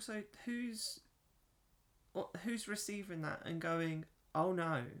 But also, who's receiving that and going, oh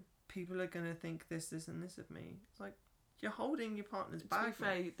no, people are going to think this, and this of me. It's like, you're holding your partner's bag. To be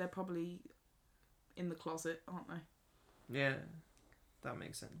fair, they're probably in the closet, aren't they? Yeah, that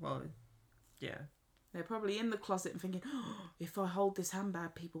makes sense. Well, yeah. They're probably in the closet and thinking, oh, if I hold this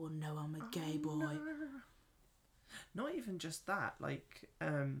handbag, people will know I'm a gay boy. No. Not even just that. Like,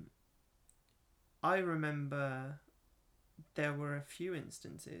 I remember there were a few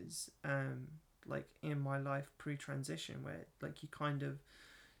instances, like in my life pre-transition, where like you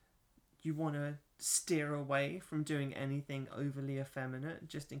want to steer away from doing anything overly effeminate,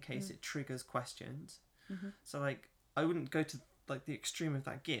 just in case it triggers questions. Mm-hmm. So like, I wouldn't go to like the extreme of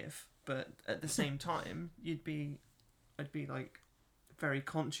that gif. But at the same time, I'd be like very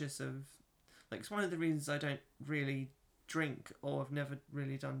conscious of, like, it's one of the reasons I don't really drink or have never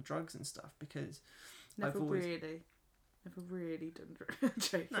really done drugs and stuff, because Never I've always never really done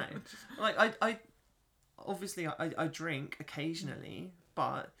drugs. no, like I obviously I drink occasionally,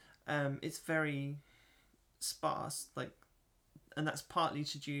 but it's very sparse, like, and that's partly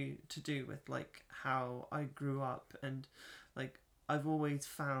to do with like how I grew up, and like I've always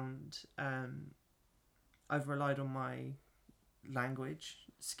found I've relied on my language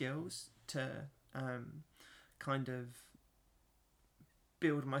skills to kind of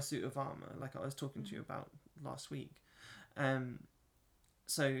build my suit of armor, like I was talking to you about last week.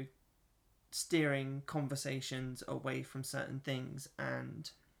 So steering conversations away from certain things, and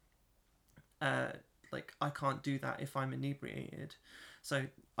like I can't do that if I'm inebriated. So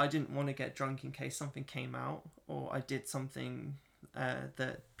I didn't want to get drunk in case something came out or I did something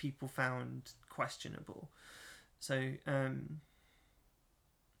that people found questionable. So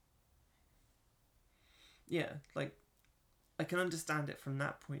yeah, like I can understand it from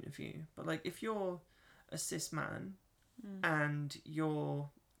that point of view, but like if you're a cis man and you're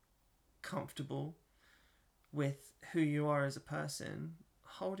comfortable with who you are as a person,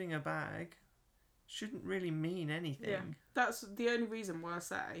 holding a bag shouldn't really mean anything. Yeah, that's the only reason why I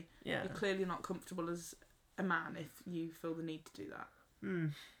say Yeah. you're clearly not comfortable as a man if you feel the need to do that.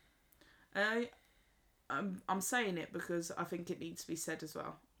 I'm saying it because I think it needs to be said as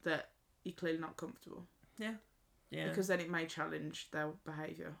well, that you're clearly not comfortable. Yeah. Because then it may challenge their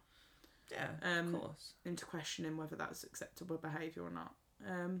behaviour. Yeah, of course. Into questioning whether that's acceptable behaviour or not.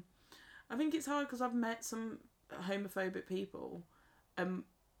 I think it's hard because I've met some homophobic people.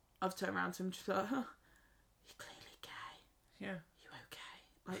 I've turned around to them and just like, huh, you're clearly gay. Yeah. You okay?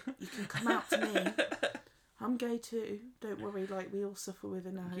 Like, you can come out to me. I'm gay too. Don't worry. Like, we all suffer with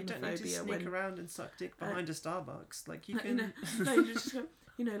inner homophobia. You don't need to sneak around and suck dick behind a Starbucks. Like, you can... you just go,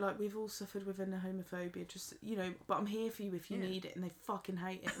 like, we've all suffered with inner homophobia. Just, but I'm here for you if you need it. And they fucking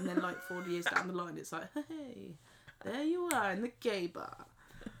hate it. And then, like, 40 years down the line, it's like, hey, there you are in the gay bar.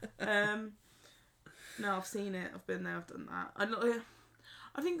 No, I've seen it. I've been there. I've done that.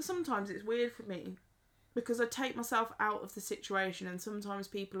 I think sometimes it's weird for me because I take myself out of the situation, and sometimes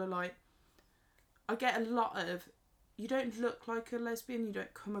people are like, I get a lot of, you don't look like a lesbian, you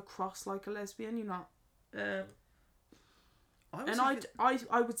don't come across like a lesbian, you're not.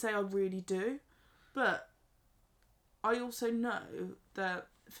 I would say I really do, but I also know that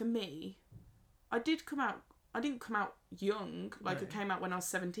for me, I didn't come out young, like I came out when I was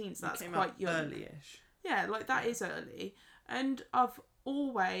 17, so that's quite young. Early-ish. Yeah, like that is early. And I've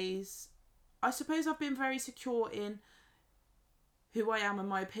always, I suppose I've been very secure in who I am and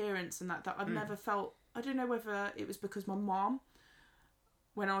my appearance and that I've never felt, I don't know whether it was because my mom,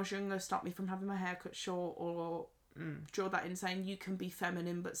 when I was younger, stopped me from having my hair cut short or draw that in saying you can be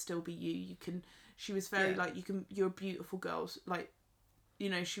feminine but still be you. She was very like, you're a beautiful girl. Like,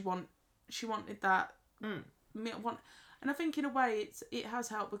 she wanted that. And I think in a way it has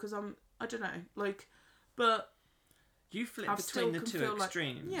helped because I don't know, like, but You flip I've between the still can two feel like-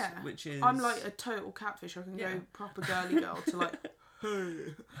 extremes, yeah. which is... I'm like a total catfish. I can Yeah. go proper girly girl to like,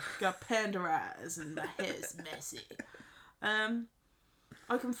 hey, got panda eyes and my hair's messy.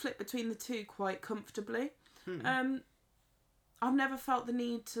 I can flip between the two quite comfortably. I've never felt the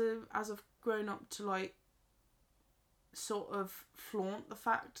need to, as I've grown up, to like sort of flaunt the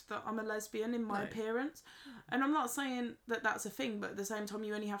fact that I'm a lesbian in my appearance. And I'm not saying that that's a thing, but at the same time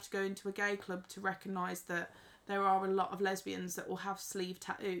you only have to go into a gay club to recognise that there are a lot of lesbians that will have sleeve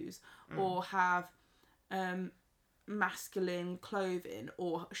tattoos or have masculine clothing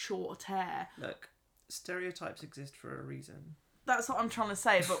or short hair. Look, stereotypes exist for a reason. That's what I'm trying to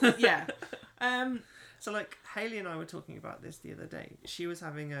say, but yeah. So, like, Hayley and I were talking about this the other day. She was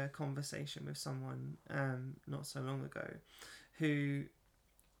having a conversation with someone not so long ago who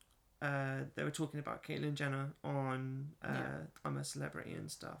they were talking about Caitlyn Jenner on I'm a Celebrity and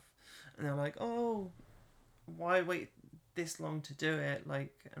stuff. And they're like, oh, why wait this long to do it?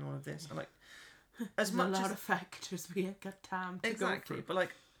 Like, and all of this. I'm like, as much a lot as... of factors we ain't got time to go through. But,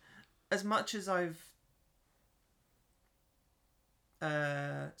 like, as much as I've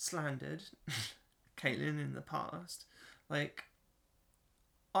slandered Caitlyn in the past, like,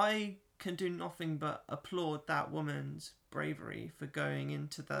 I can do nothing but applaud that woman's bravery for going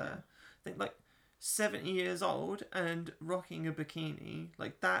into the I think like 70 years old and rocking a bikini.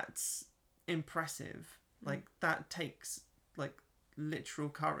 Like, that's impressive. Like, that takes like literal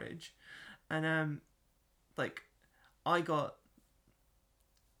courage. And like, I got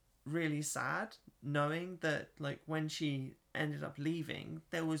really sad knowing that, like, when she ended up leaving,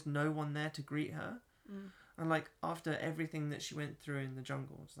 there was no one there to greet her. And like, after everything that she went through in the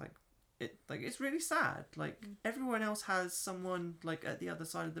jungle, it's really sad. Like, everyone else has someone like at the other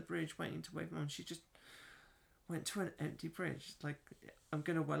side of the bridge waiting to wave them on. She just went to an empty bridge. Like, I'm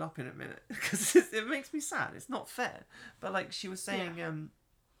gonna well up in a minute because it makes me sad. It's not fair. But like she was saying,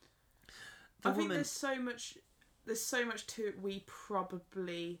 I think there's so much to it we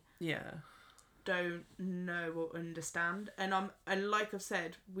probably don't know or understand. And like I've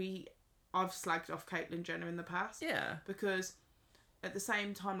said, I've slagged off Caitlyn Jenner in the past. Yeah. Because at the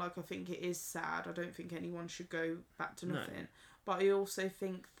same time, like, I think it is sad. I don't think anyone should go back to nothing. No. But I also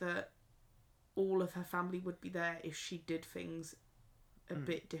think that all of her family would be there if she did things a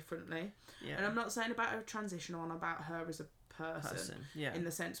bit differently. Yeah. And I'm not saying about her transition on, about her as a person. Yeah. In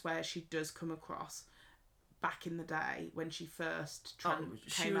the sense where she does come across back in the day when she first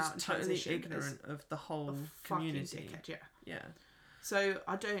came out and totally transitioned. Ignorant of the whole community. Dickhead, yeah. So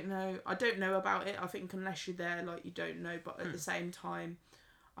I don't know about it. I think unless you're there, like, you don't know. But at the same time,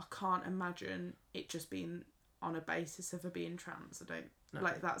 I can't imagine it just being on a basis of her being trans.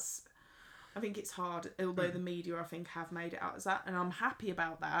 I think it's hard, although the media, I think, have made it out as that. And I'm happy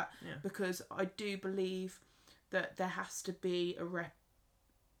about that because I do believe that there has to be a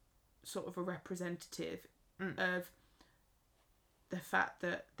representative of the fact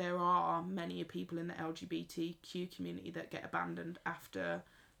that there are many people in the LGBTQ community that get abandoned after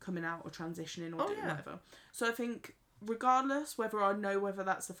coming out or transitioning or doing whatever. So I think regardless whether I know whether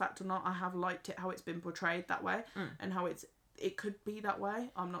that's the fact or not, I have liked it how it's been portrayed that way and how it could be that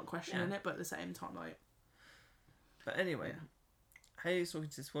way. I'm not questioning it, but at the same time, like... But anyway, Hayley's talking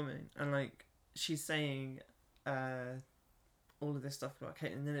to this woman and, like, she's saying all of this stuff about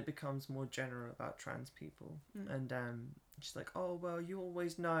Kate, and then it becomes more general about trans people. And she's like, oh, well, you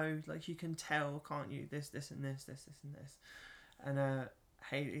always know, like, you can tell, can't you, this and this and this. And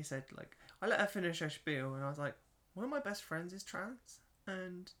Hayley said, like, I let her finish her spiel, and I was like, one of my best friends is trans,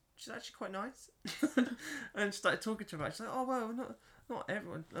 and she's actually quite nice. And started talking to her about it. She's like, oh, well, not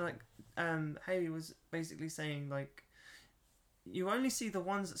everyone. Like, Hayley was basically saying, like, you only see the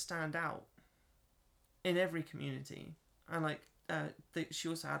ones that stand out in every community. And, like, she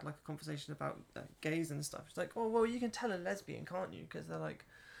also had, like, a conversation about gays and stuff. She's like, oh, well, you can tell a lesbian, can't you? Because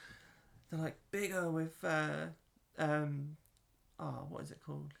they're bigger with what is it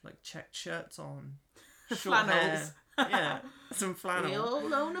called? Like, checked shirts on, short hair. Yeah, some flannel. We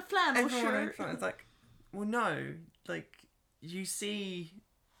all own a flannel shirt. It's like, well, no, like, you see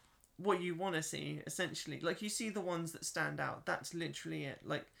what you want to see, essentially. Like, you see the ones that stand out. That's literally it.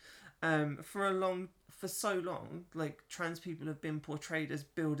 Like, for so long, like, trans people have been portrayed as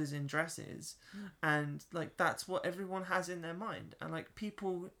builders in dresses, and, like, that's what everyone has in their mind. And, like,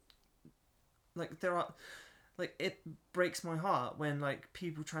 people, like, there are, like, it breaks my heart when, like,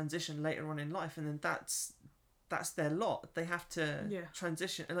 people transition later on in life, and then that's their lot. They have to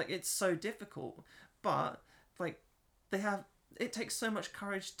transition, and, like, it's so difficult, but, like, it takes so much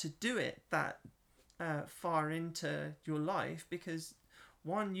courage to do it that far into your life, because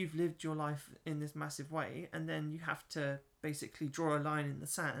one, you've lived your life in this massive way, and then you have to basically draw a line in the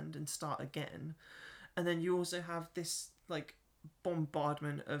sand and start again. And then you also have this like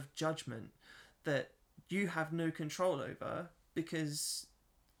bombardment of judgment that you have no control over, because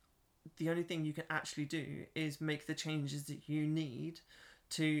the only thing you can actually do is make the changes that you need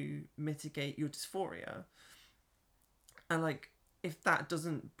to mitigate your dysphoria. And like, if that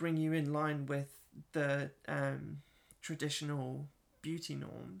doesn't bring you in line with the traditional beauty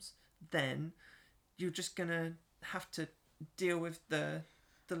norms, then you're just gonna have to deal with the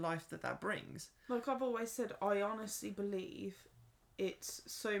life that brings. Like I've always said, I honestly believe it's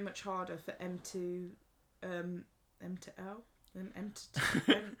so much harder for M to L, M to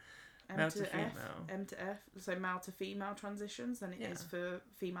F, so male to female transitions than it is for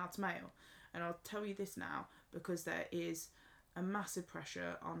female to male. And I'll tell you this now, because there is a massive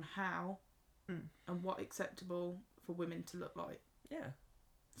pressure on how and what acceptable for women to look like. Yeah.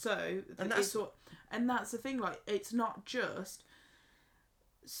 So and that's the thing. Like, it's not just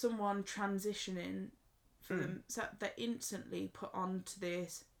someone transitioning for them, so they're instantly put onto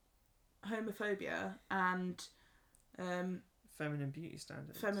this homophobia and feminine beauty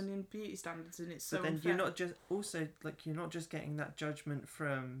standards, and it's so but then unfair. you're not just getting that judgment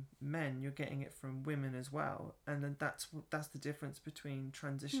from men, you're getting it from women as well. And then that's the difference between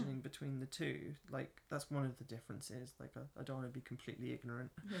transitioning between the two. Like, that's one of the differences. Like, I don't want to be completely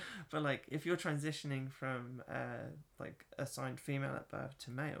ignorant, but like, if you're transitioning from like assigned female at birth to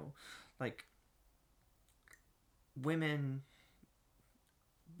male, like, women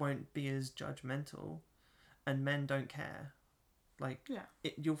won't be as judgmental and men don't care. Like,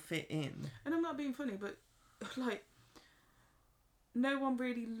 you'll fit in. And I'm not being funny, but like, no one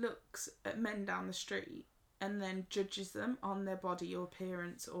really looks at men down the street and then judges them on their body or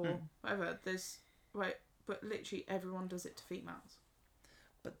appearance or whatever. But literally everyone does it to females.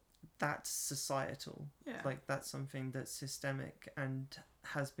 But that's societal. Yeah. Like, that's something that's systemic and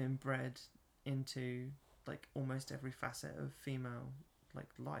has been bred into like almost every facet of female like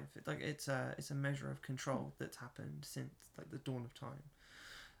life. It's a measure of control that's happened since like the dawn of time,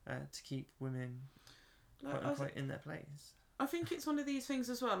 to keep women quote unquote in their place. I think it's one of these things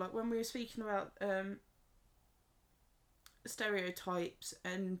as well, like when we were speaking about stereotypes,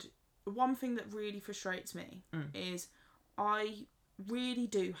 and one thing that really frustrates me is I really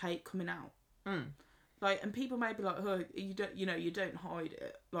do hate coming out. Like, and people may be like, oh, you don't hide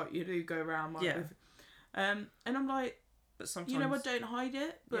it, like you do go around like with, and I'm like, but sometimes, I don't hide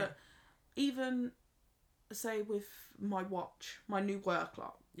it, but even say with my watch, my new work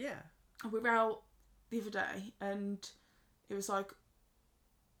clock. Yeah. We were out the other day and it was like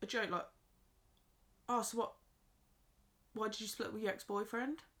a joke, like, oh, so what? Why did you split with your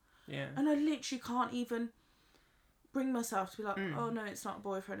ex-boyfriend? Yeah. And I literally can't even bring myself to be like, oh no, it's not a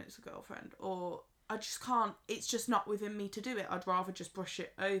boyfriend, it's a girlfriend, or I just can't. It's just not within me to do it. I'd rather just brush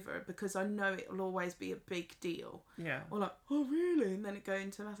it over because I know it'll always be a big deal. Yeah. Or like, oh really? And then it go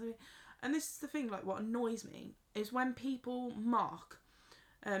into massive. And this is the thing. Like, what annoys me is when people mock,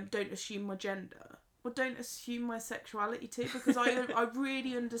 don't assume my gender. Well, don't assume my sexuality too, because I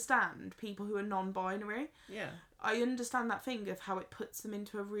really understand people who are non-binary. Yeah. I understand that thing of how it puts them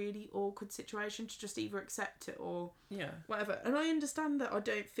into a really awkward situation to just either accept it or whatever. And I understand that I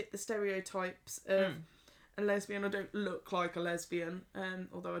don't fit the stereotypes of a lesbian. I don't look like a lesbian,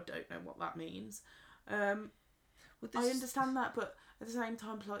 although I don't know what that means. I understand that, but at the same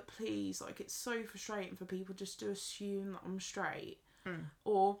time, like, please, like, it's so frustrating for people just to assume that I'm straight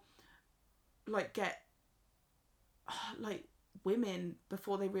or like get like women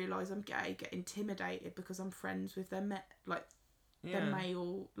before they realise I'm gay get intimidated because I'm friends with their their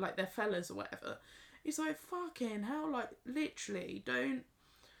male, like their fellas or whatever. It's like, fucking hell, like, literally don't.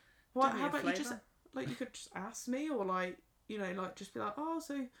 What? How about you just, like, you could just ask me, or like, you know, like, just be like, oh,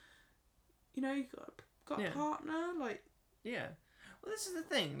 so, you know, you got a partner, like. Yeah. Well, this is the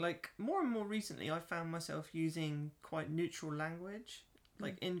thing. Like, more and more recently, I found myself using quite neutral language,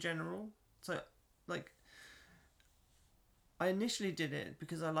 like in general. So, like, I initially did it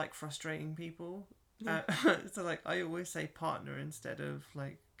because I like frustrating people. Yeah. So, like, I always say partner instead of,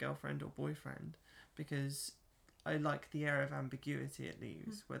 like, girlfriend or boyfriend, because I like the air of ambiguity it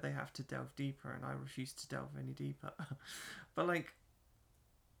leaves, where they have to delve deeper, and I refuse to delve any deeper. But, like,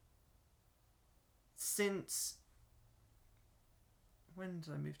 since... when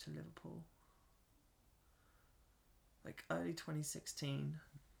did I move to Liverpool? Like, early 2016.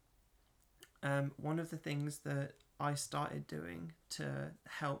 One of the things that I started doing to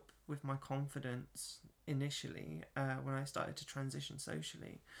help with my confidence initially, when I started to transition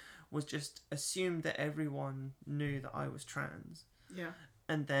socially, was just assume that everyone knew that I was trans. Yeah.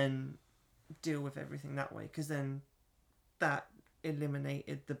 and then deal with everything that way, because then that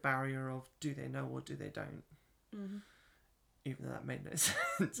eliminated the barrier of do they know or do they don't. Mm-hmm. Even though that made no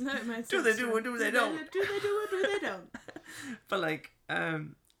sense. No, it made sense. Do they do or do they don't? Do they do or do they don't? But like,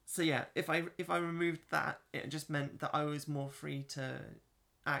 so yeah, if I removed that, it just meant that I was more free to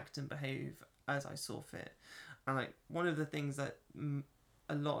act and behave as I saw fit. And like, one of the things that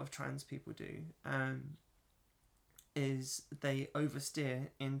a lot of trans people do is they oversteer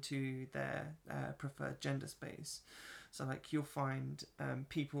into their preferred gender space. So like, you'll find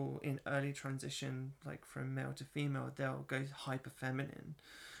people in early transition, like from male to female, they'll go hyper feminine,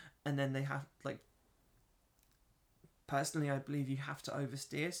 and then they have like, personally I believe you have to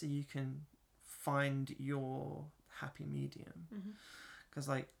oversteer so you can find your happy medium, because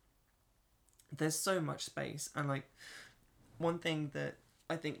like, there's so much space. And like, one thing that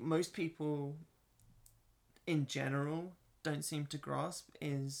I think most people in general don't seem to grasp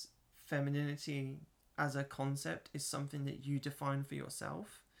is femininity as a concept is something that you define for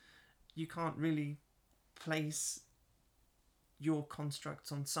yourself. You can't really place your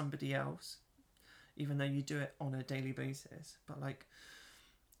constructs on somebody else, even though you do it on a daily basis. But like,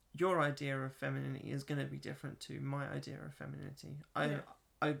 your idea of femininity is going to be different to my idea of femininity.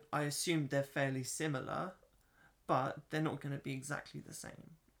 I assume they're fairly similar, but they're not going to be exactly the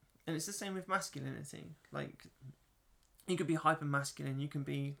same. And it's the same with masculinity. Like, you could be hyper masculine, you can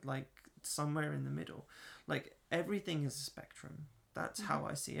be like somewhere in the middle. Like, everything is a spectrum. That's how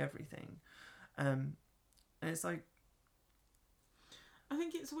I see everything. And it's like, I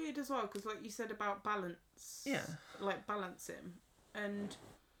think it's weird as well, because like you said about balance, like balancing, and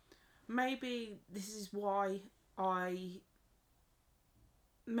maybe this is why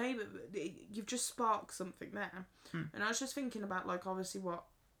maybe you've just sparked something there. And I was just thinking about, like, obviously what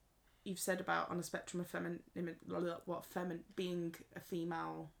you've said about on a spectrum of being a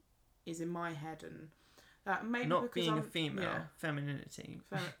female is in my head, and that maybe not because being I'm, a female, femininity.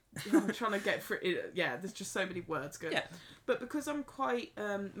 I'm trying to get through it. Yeah, there's just so many words going. Yeah. But because I'm quite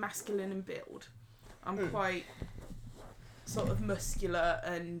masculine in build, I'm quite sort of muscular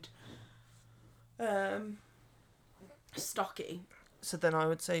and stocky. So then I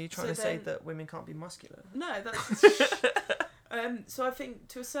would say you're trying to say that women can't be muscular. No, that's... so I think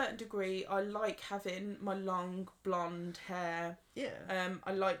to a certain degree, I like having my long blonde hair. Yeah.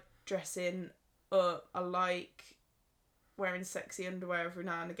 I like dressing up. I like wearing sexy underwear every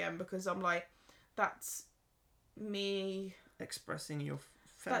now and again, because I'm like, that's me expressing your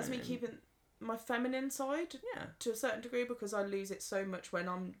feminine. That's me keeping my feminine side. Yeah. To a certain degree, because I lose it so much when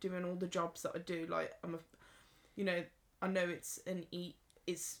I'm doing all the jobs that I do. Like, I know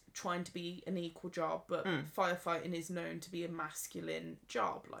it's trying to be an equal job, but firefighting is known to be a masculine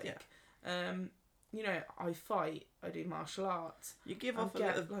job. Like, I fight, I do martial arts. You give off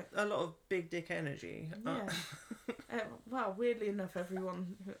a lot of big dick energy. Yeah. Well, weirdly enough,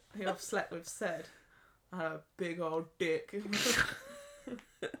 everyone who I've slept with said I had a big old dick. If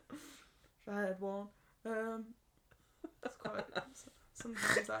I had one. It's quite...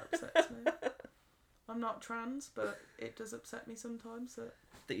 Sometimes that upsets me. I'm not trans, but it does upset me sometimes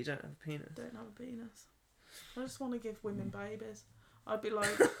that you don't have a penis. Don't have a penis. I just want to give women babies. I'd be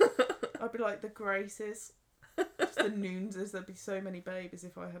like the Graces, just the Noonses. There'd be so many babies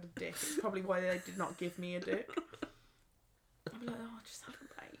if I had a dick. It's probably why they did not give me a dick. I'd be like, oh, I'll just have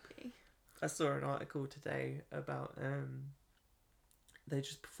a baby. I saw an article today about they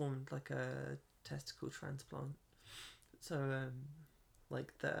just performed like a testicle transplant. So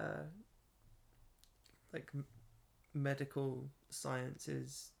medical science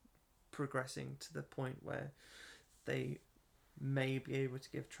is progressing to the point where they may be able to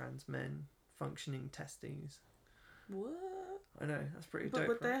give trans men functioning testes. What? I know, that's pretty dope. But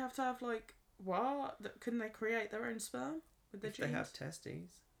would they have to have, like, what? Couldn't they create their own sperm with their genes? They have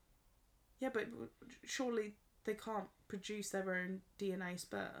testes. Yeah, but surely they can't produce their own DNA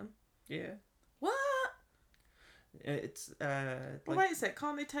sperm. Yeah. What? It's well, wait a sec.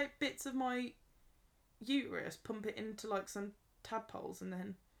 Can't they take bits of my uterus, pump it into like some tadpoles, and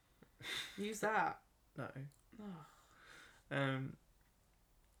then use that? No. Oh.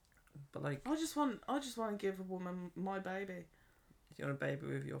 But like, I just want to give a woman my baby. You want a baby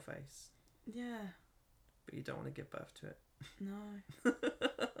with your face? Yeah. But you don't want to give birth to it? No.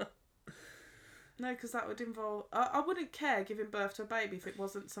 No, because that would involve... I wouldn't care giving birth to a baby if it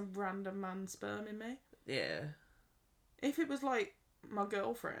wasn't some random man's sperm in me. Yeah. If it was like my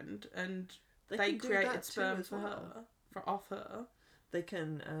girlfriend and they created sperm for her, off her. They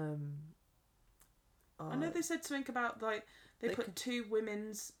can... I know they said something about, like, they put two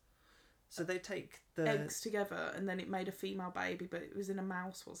women's So they take the eggs together, and then it made a female baby, but it was in a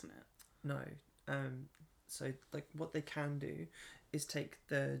mouse, wasn't it? No. So like what they can do is take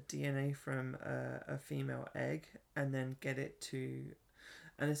the DNA from a female egg and then get it to,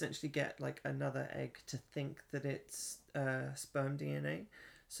 and essentially get like another egg to think that it's sperm DNA.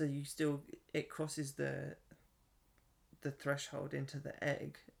 So it crosses the threshold into the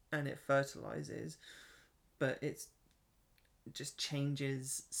egg and it fertilizes, but it just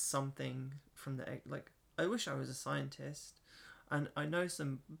changes something from the egg. Like, I wish I was a scientist, and I know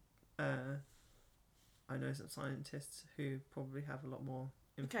some scientists who probably have a lot more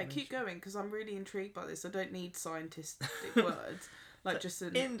information. Okay, keep going, because I'm really intrigued by this. I don't need scientific words. Like, So just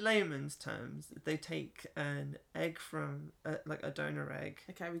in layman's terms, they take an egg from like a donor egg.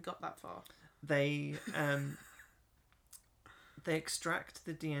 Okay, we got that far. They they extract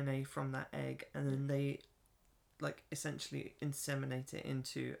the DNA from that egg, and then they like essentially inseminate it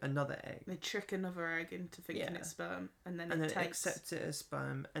into another egg. They trick another egg into thinking it's sperm, and then it takes... accepts it as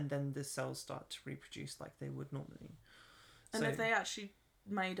sperm, and then the cells start to reproduce like they would normally. And so, have they actually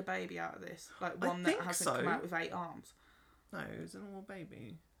made a baby out of this? Like I one that think hasn't come so. out with 8 arms? No, it was a normal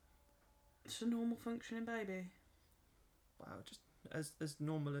baby. It's a normal functioning baby. Wow, just as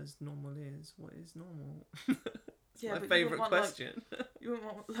normal is. What is normal? It's Yeah, my but favourite question. You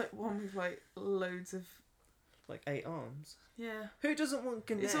wouldn't want like one with like loads of... Like 8 arms. Yeah. Who doesn't want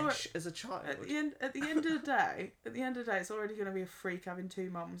Ganesh alright. as a child? At the end of the day, it's already going to be a freak having 2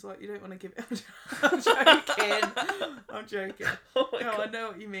 mums. Like, you don't want to give it... I'm joking. I'm joking. Oh my No, God. I know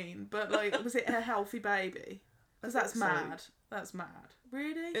what you mean. But, like, was it a healthy baby? Because that's think so. mad. That's mad.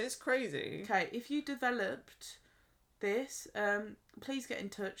 Really? It's crazy. Okay, if you developed this, please get in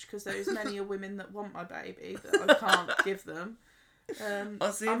touch, because there's many women that want my baby that I can't give them.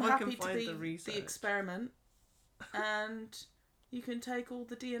 I'll see if I'm I happy can to find be the research. the experiment, and you can take all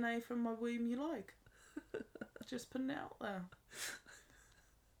the DNA from my womb you like. Just putting it out there.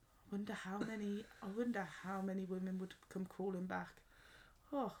 I wonder how many women would come crawling back.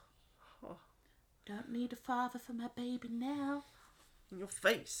 Oh. Don't need a father for my baby now. In your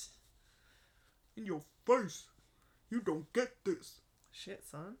face. In your face. You don't get this. Shit,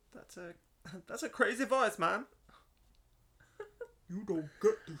 son. That's a crazy voice, man. You don't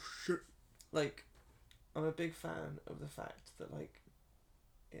get this shit. Like, I'm a big fan of the fact that, like,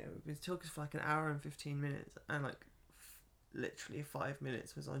 we've been talking for like an hour and 15 minutes, and like literally 5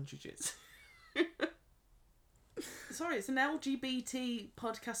 minutes was on jiu-jitsu. Sorry, it's an LGBT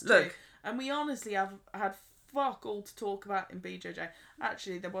podcast Look. too, and we honestly have had fuck all to talk about in BJJ.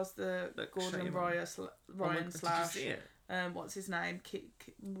 Actually, there was the Look, Gordon shame Ryan Did you slash see it? what's his name?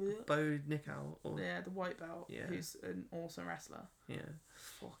 Bo Nickel. Or... Yeah, the white belt, Yeah. who's an awesome wrestler. Yeah.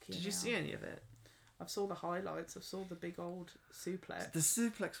 Fucking Did you hell. see any of it? I saw the highlights. I saw the big old suplex. The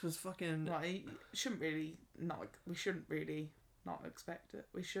suplex was fucking. Like, we shouldn't really not expect it.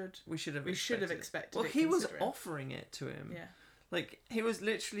 We should have expected Well, it. he was considering. offering it to him. Yeah. Like, he was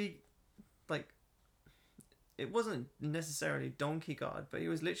literally, like, it wasn't necessarily donkey guard, but he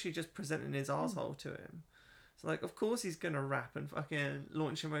was literally just presenting his arsehole to him. So, like, of course he's gonna rap and fucking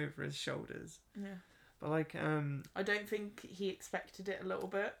launch him over his shoulders. Yeah. But, like, I don't think he expected it a little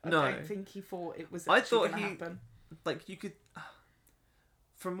bit. I No. don't think he thought it was I actually thought going to he- happen. like, you could,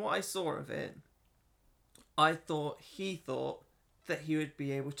 from what I saw of it, I thought he thought that he would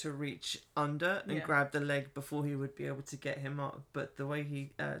be able to reach under and Yeah. grab the leg before he would be able to get him up. But the way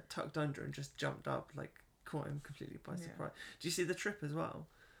he tucked under and just jumped up, like, caught him completely by Yeah. surprise. Do you see the trip as well?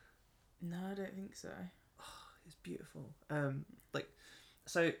 No, I don't think so. It's beautiful. Like,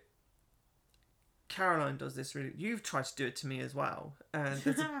 so Caroline does this really. You've tried to do it to me as well. And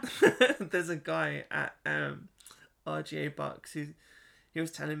there's a guy at RGA Bucks who he was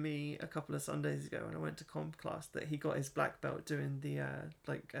telling me a couple of Sundays ago when I went to comp class that he got his black belt doing the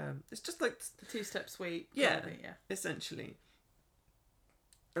it's just like The 2-step sweep. Yeah. kind of, yeah. essentially.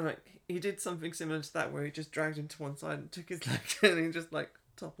 And like he did something similar to that where he just dragged him to one side and took his leg and he just like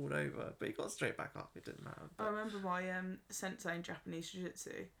toppled over, but he got straight back up. It didn't matter. I remember my sensei in Japanese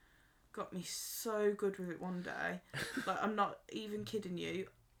jiu-jitsu got me so good with it one day. Like, I'm not even kidding you.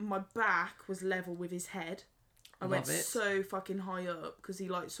 My back was level with his head. I went Love it. so fucking high up because he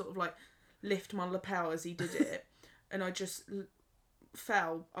like sort of like lifted my lapel as he did it, and I just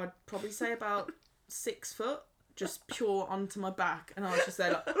fell. I'd probably say about 6 foot, just pure onto my back, and I was just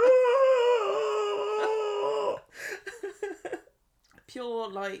there like pure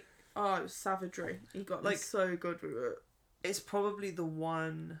like oh, it was savagery. He got me Like- so good with it. It's probably the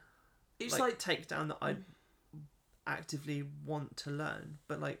one It's like like takedown that I actively want to learn,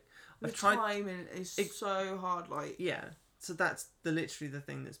 but like the I've tried. timing is so hard. Like Yeah, so that's literally the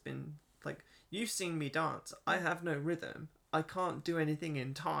thing that's been like, you've seen me dance. I have no rhythm. I can't do anything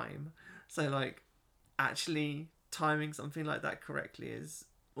in time. So, like, actually timing something like that correctly is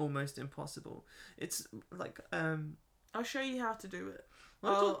almost impossible. It's like, I'll show you how to do it.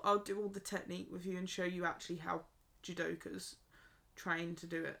 Well, I'll do all the technique with you and show you actually how judokas train to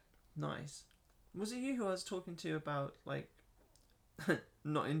do it. nice. Was it you who I was talking to about, like,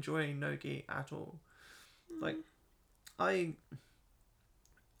 not enjoying no-gi at all? Like, I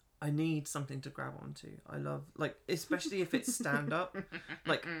need something to grab onto. I love, like, especially if it's stand up.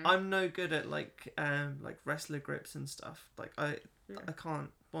 Like, I'm no good at like wrestler grips and stuff. Like, I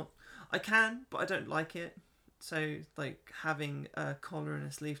can't. Well, I can, but I don't like it. So, like, having a collar and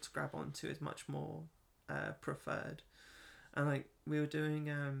a sleeve to grab onto is much more preferred. And, like, we were doing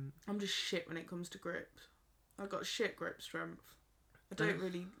I'm just shit when it comes to grips. I've got shit grip strength. I don't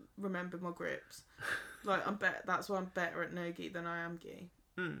really remember my grips. Like, that's why I'm better at no-gi than I am gi.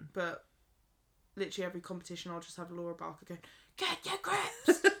 But literally every competition I'll just have Laura Barker going, "Get your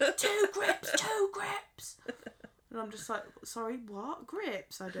grips! 2 grips, 2 grips!" And I'm just like, sorry, what?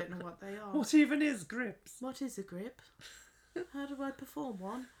 Grips? I don't know what they are. what even is grips? What is a grip? How do I perform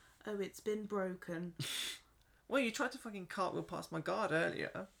one? Oh, it's been broken. Well, you tried to fucking cartwheel past my guard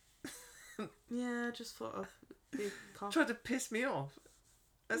earlier. Yeah, I just thought of big cock. Tried to piss me off.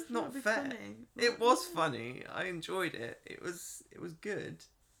 That's That'd not be fair. funny. It was funny. I enjoyed it. It was good.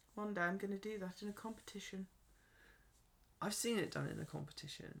 One day I'm going to do that in a competition. I've seen it done in a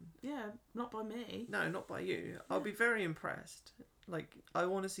competition. Yeah, not by me. No, not by you. I'll be very impressed. Like, I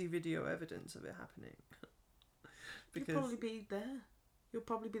want to see video evidence of it happening. You'll probably be there. You'll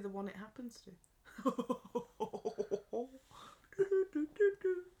probably be the one it happens to.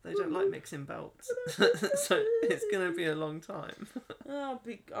 They don't like mixing belts. So it's going to be a long time. I'm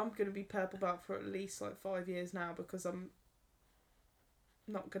going to be purple belt for at least like 5 years now because I'm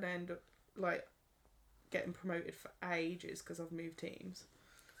not going to end up like getting promoted for ages because I've moved teams.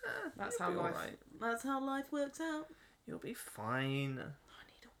 That's how life. Right. That's how life works out. You'll be fine. I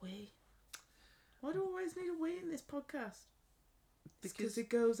need a wee. Why do I always need a wee in this podcast? Because it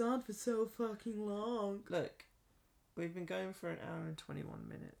goes on for so fucking long. Look, we've been going for an hour and 21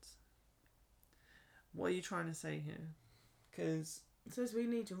 minutes. What are you trying to say here? Because It says we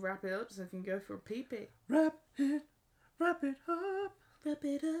need to wrap it up so I can go for a pee-pee. wrap it up. Wrap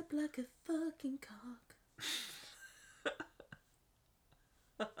it up like a fucking cock.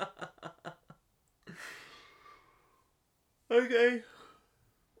 Okay.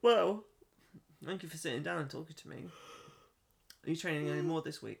 Well, thank you for sitting down and talking to me. Are you training any more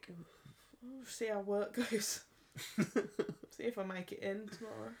this week? We'll see how work goes. See if I make it in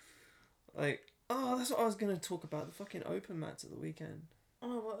tomorrow. Like, oh, that's what I was going to talk about. The fucking open mats at the weekend.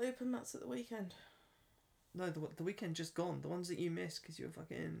 Oh, what open mats at the weekend? No, the weekend just gone. The ones that you missed because you were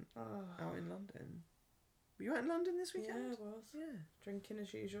fucking out in London. Were you out in London this weekend? Yeah, I was. Yeah. Drinking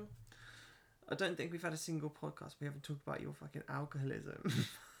as usual. I don't think we've had a single podcast we haven't talked about your fucking alcoholism.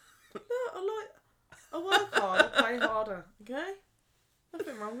 No, I work hard, I play harder, okay?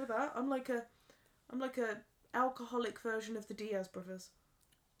 Nothing wrong with that. I'm like a alcoholic version of the Diaz brothers.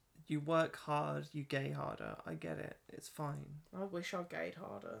 You work hard, you gay harder. I get it. It's fine. I wish I gayed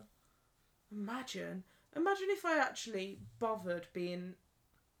harder. Imagine if I actually bothered being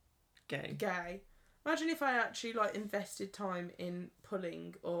Gay. Imagine if I actually like invested time in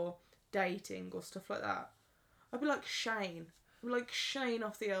pulling or dating or stuff like that. I'd be like Shane. I'd be like Shane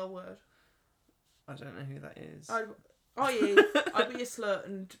off the L word. I don't know who that is. I'd be a slut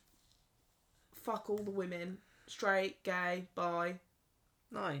and fuck all the women. Straight, gay, bi.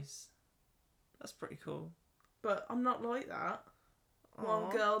 Nice. That's pretty cool. But I'm not like that.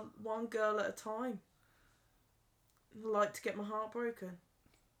 Aw. One girl at a time. I like to get my heart broken.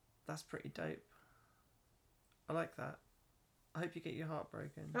 That's pretty dope. I like that. I hope you get your heart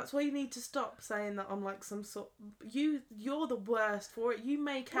broken. That's why you need to stop saying that I'm like some sort. You're the worst for it. You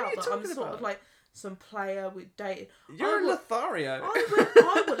make What are out you that I'm talking sort of about? like some player with dating. You're I a will- Lothario.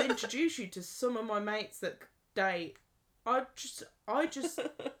 I will introduce you to some of my mates that date. I just.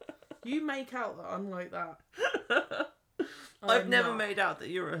 You make out that I'm like that. I've I'm never not. made out that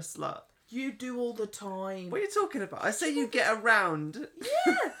you're a slut. You do all the time. What are you talking about? I say you get around.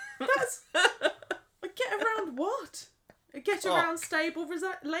 Yeah, that's. I get around what? I get around stable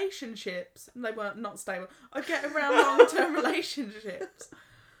relationships. They weren't not stable. I get around long-term relationships.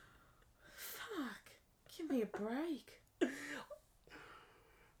 Fuck. Give me a break.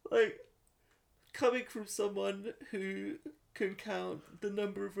 Like, coming from someone who can count the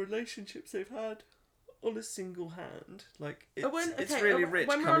number of relationships they've had on a single hand, like, it's really rich.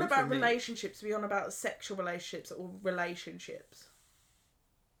 When we're coming on about from me. relationships, we're on about sexual relationships or relationships.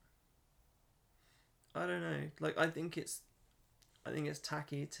 I don't know. Like, I think it's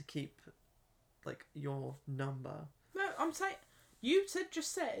tacky to keep, like, your number. No, I'm saying you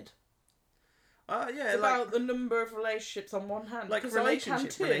just said Yeah, about the number of relationships on one hand. like 'Cause I can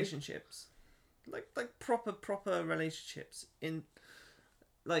too. relationships, like proper relationships in,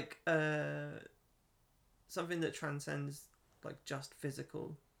 like, something that transcends, like, just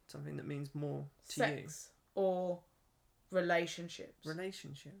physical, something that means more to Sex or relationships.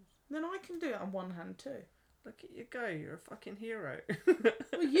 relationships. Then I can do it on one hand too. Look at you go! You're a fucking hero.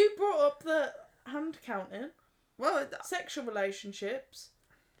 Well, you brought up the hand counting. Well, Sexual relationships.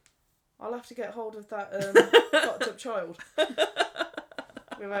 I'll have to get hold of that fucked up child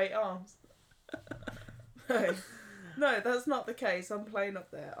with 8 arms. No, that's not the case. I'm playing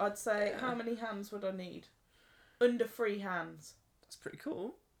up there. I'd say, how many hands would I need? Under 3 hands. that's pretty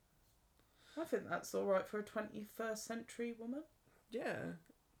cool. I think that's all right for a 21st century woman. Yeah,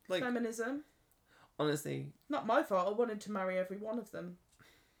 like, Feminism. honestly, Not my fault. I wanted to marry every one of them.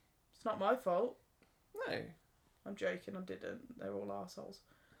 It's not my fault. no. I'm joking. I didn't. They're all arseholes.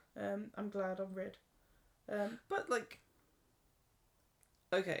 I'm glad I'm rid. But, like,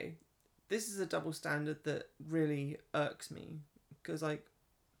 okay, this is a double standard that really irks me, because, like,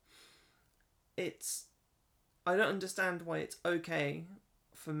 I don't understand why it's okay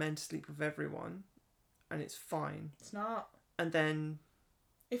for men to sleep with everyone, and it's fine. It's not. And then,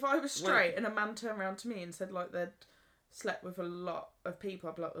 If I was straight and a man turned around to me and said, like, they'd slept with a lot of people,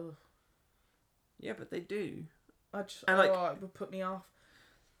 I'd be like, ugh. yeah, but they do. It would put me off.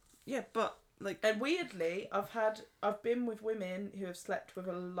 Yeah, but, like... And weirdly, I've been with women who have slept with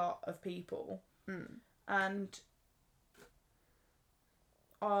a lot of people, and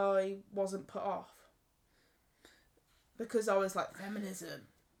I wasn't put off. Because I was like, feminism.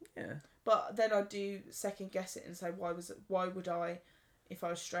 Yeah. But then I do second guess it and say, why would I, if I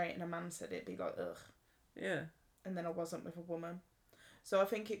was straight and a man said it, be like, ugh. Yeah. And then I wasn't with a woman. So I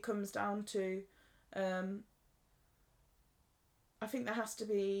think it comes down to, I think there has to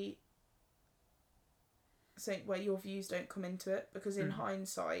be something where your views don't come into it, because in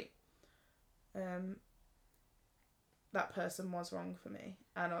hindsight, that person was wrong for me,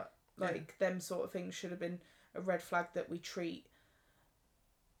 and them sort of things should have been a red flag, that we treat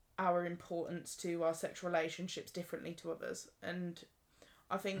our importance to our sexual relationships differently to others. And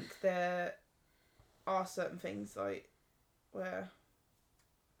I think there are certain things like where,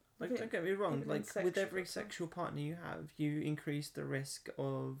 like, don't get me wrong, even like, sexual with every stuff. sexual partner you have, you increase the risk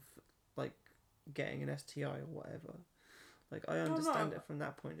of, like, getting an STI or whatever. Like, I understand it from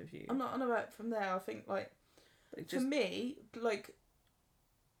that point of view. I'm not on about it from there. I think, like Like, for me, like,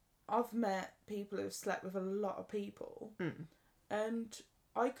 I've met people who've slept with a lot of people, and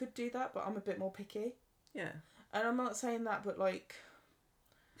I could do that, but I'm a bit more picky. Yeah. And I'm not saying that, but, like,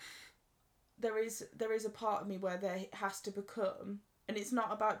 there is a part of me where there has to become, and it's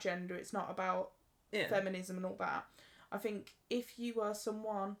not about gender, it's not about feminism and all that. I think if you are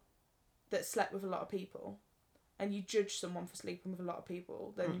someone that slept with a lot of people, and you judge someone for sleeping with a lot of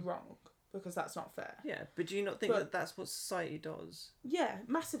people, then you're wrong, because that's not fair. Yeah, but do you not think that that's what society does? Yeah,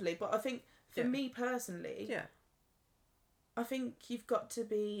 massively. But I think for me personally, I think you've got to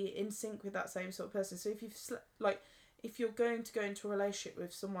be in sync with that same sort of person. So if you've if you're going to go into a relationship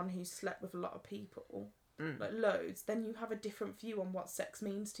with someone who's slept with a lot of people, like loads, then you have a different view on what sex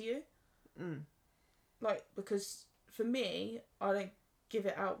means to you. Like, because for me, I don't give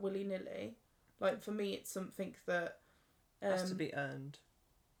it out willy-nilly. Like, for me, it's something that has to be earned.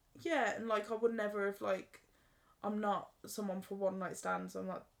 Yeah, and, like, I would never have, like, I'm not someone for one night stands. I'm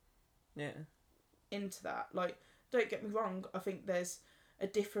not into that. Like, don't get me wrong, I think there's a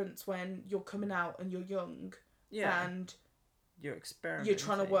difference when you're coming out and you're young and you're experimenting. You're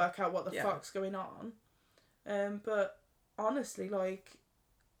trying to work out what the fuck's going on. But honestly, like,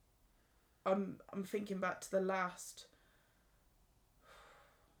 I'm thinking back to the last.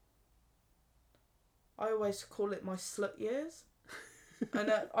 I always call it my slut years,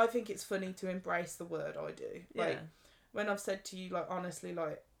 and I think it's funny to embrace the word. I do. Like, when I've said to you, like, honestly,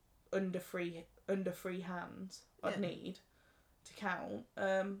 like, under three hands, I'd need to count.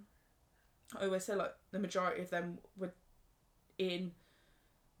 I always say, like, the majority of them were in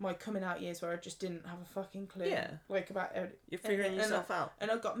my coming out years where I just didn't have a fucking clue. Yeah. Like, about you're figuring yourself out. And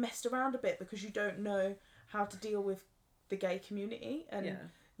I got messed around a bit because you don't know how to deal with the gay community. And,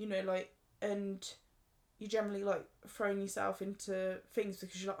 you know, like, and you generally, like, throwing yourself into things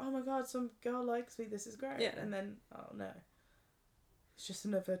because you're like, oh my God, some girl likes me, this is great. Yeah. And then, oh no. It's just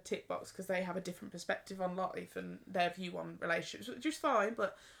another tick box because they have a different perspective on life and their view on relationships, which is fine,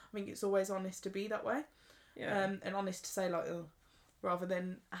 but I think it's always honest to be that way. Yeah. And honest to say, like, oh, rather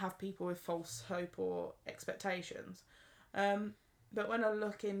than have people with false hope or expectations. But when I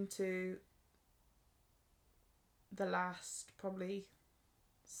look into the last probably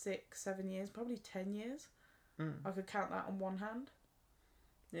 6-7 years, probably 10 years, I could count that on one hand.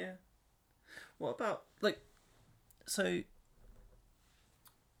 Yeah. What about, like, so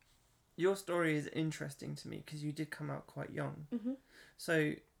your story is interesting to me because you did come out quite young. Mm-hmm.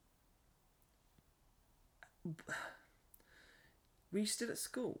 So were you still at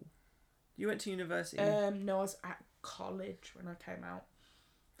school? You went to university? No, I was at college when I came out.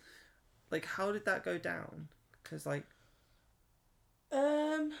 Like, how did that go down? Because, like...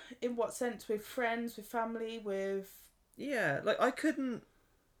 In what sense? With friends, with family, with... Yeah, like, I couldn't...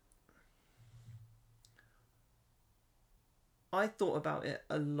 I thought about it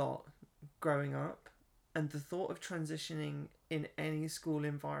a lot growing up, and the thought of transitioning in any school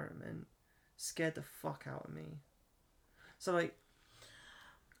environment scared the fuck out of me. So, like,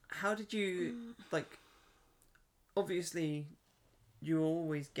 how did you, like, obviously you were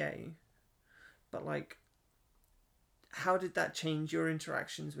always gay, but, like, how did that change your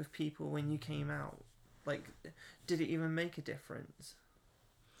interactions with people when you came out? Like, did it even make a difference?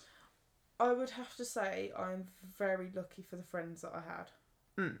 I would have to say I'm very lucky for the friends that I had.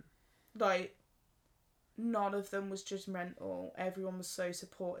 Mm. Like, none of them was judgmental. Everyone was so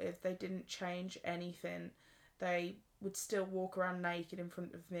supportive. They didn't change anything. They would still walk around naked in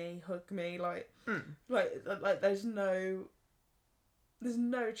front of me, hug me, like there's no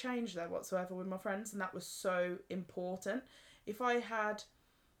change there whatsoever with my friends, and that was so important. If I had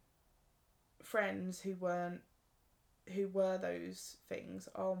friends who were those things,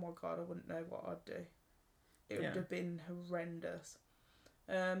 oh my god, I wouldn't know what I'd do. It would have been horrendous.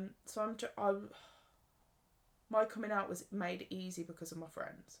 So my coming out was made easy because of my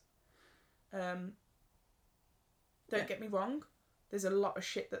friends. Don't get me wrong, there's a lot of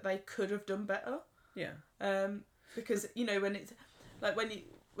shit that they could have done better. Yeah. Because, you know, when it's like when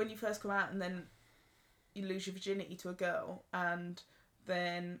you first come out and then you lose your virginity to a girl and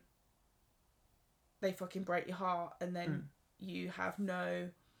then they fucking break your heart and then you have no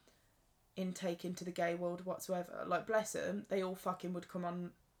intake into the gay world whatsoever. Like, bless them, they all fucking would come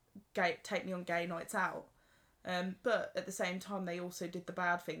on take me on gay nights out. But at the same time, they also did the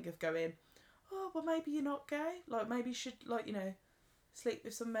bad thing of going, oh, well, maybe you're not gay. Like, maybe you should, like, you know, sleep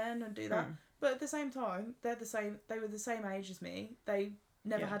with some men and do that. But at the same time, they were the same age as me. They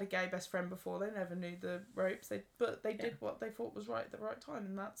never had a gay best friend before. They never knew the ropes. They did what they thought was right at the right time,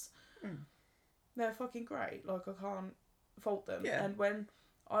 and that's they're fucking great. Like, I can't fault them. Yeah. And when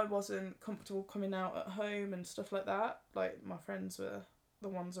I wasn't comfortable coming out at home and stuff like that, like, my friends were the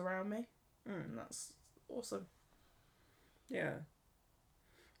ones around me, and that's awesome. Yeah.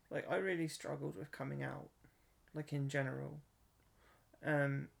 Like, I really struggled with coming out, like, in general.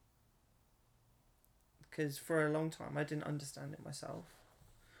 Because for a long time I didn't understand it myself.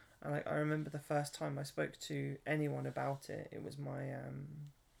 And, like, I remember the first time I spoke to anyone about it, it was my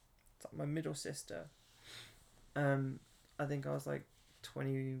my middle sister. I think I was like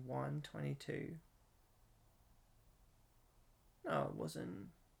 21, 22. No, it wasn't.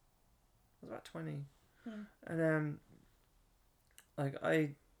 I was about 20. And like,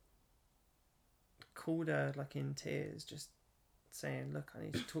 I called her, like, in tears, just saying, look, I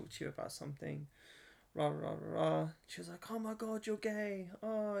need to talk to you about something. Rah, rah, rah, rah. She was like, oh my god, you're gay.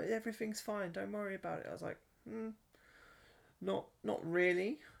 Oh, everything's fine, don't worry about it. I was like, not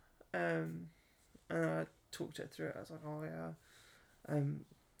really. And I talked her through it. I was like, oh yeah,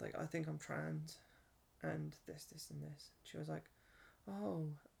 like, I think I'm trans, and this and this. She was like, oh,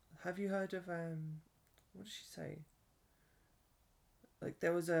 have you heard of what did she say? Like,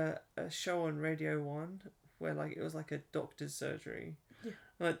 there was a show on Radio 1 where, like, it was like a doctor's surgery. Yeah.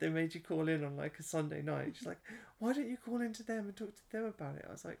 Like, they made you call in on, like, a Sunday night. She's like, why don't you call into them and talk to them about it?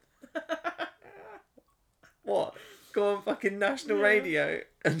 I was like, what? Go on fucking national radio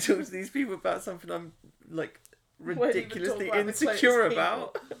and talk to these people about something I'm, like, ridiculously insecure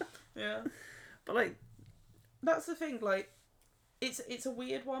about. Yeah. But, like, that's the thing, like, it's a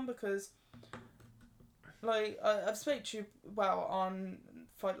weird one because, like, I've spoke to you, well, on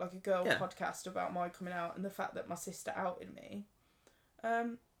Fight Like a Girl podcast about my coming out and the fact that my sister outed me.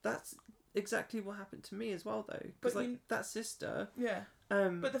 That's exactly what happened to me as well, though. Because, like, that sister... Yeah.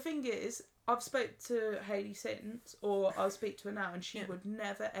 But the thing is, I've spoke to Hayley since, or I'll speak to her now, and she would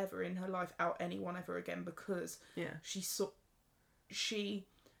never, ever in her life out anyone ever again because she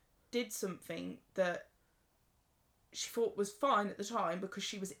did something that she thought was fine at the time because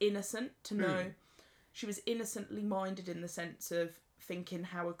she was innocent to know. She was innocently minded in the sense of thinking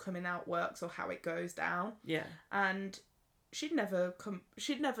how a coming out works or how it goes down. Yeah. And she'd never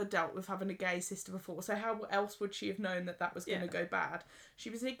dealt with having a gay sister before, so how else would she have known that was going to go bad? She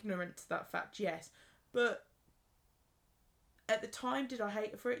was ignorant to that fact, yes, but at the time, did I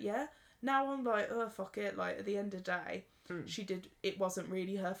hate her for it? Yeah. Now I'm like, oh, fuck it. Like, at the end of the day, it wasn't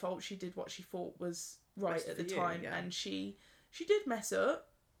really her fault. She did what she thought was right at the time, and she did mess up,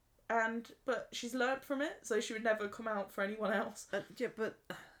 but she's learnt from it, so she would never come out for anyone else. Yeah, but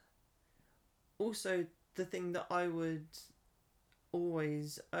also the thing that I would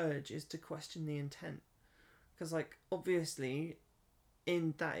always urge is to question the intent, because, like, obviously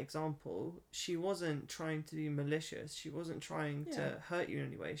in that example she wasn't trying to be malicious, she wasn't trying to hurt you in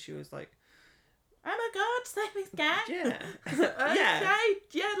any way. She was like, oh my god, same as gay. Yeah.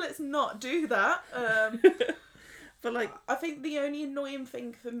 Yeah, let's not do that. But like, I think the only annoying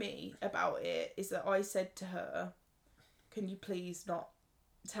thing for me about it is that I said to her, can you please not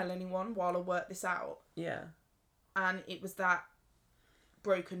tell anyone while I work this out? Yeah. And it was that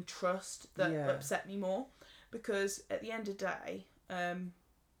broken trust that upset me more, because at the end of the day, I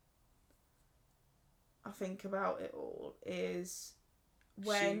think about it all is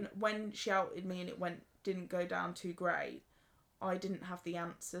when she outed me and it didn't go down too great, I didn't have the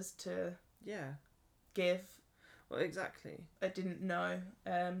answers to give. Well, exactly. I didn't know.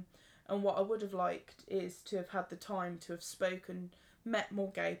 And what I would have liked is to have had the time to have met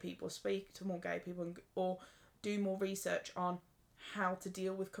more gay people, speak to more gay people, or do more research on how to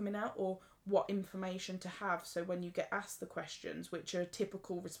deal with coming out, or what information to have, so when you get asked the questions, which are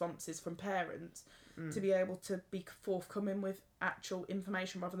typical responses from parents, to be able to be forthcoming with actual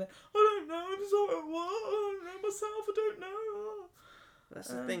information rather than, I don't know, I'm sorry, what? I don't know myself, I don't know. That's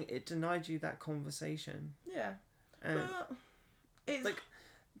the thing, it denied you that conversation. Yeah. But it's...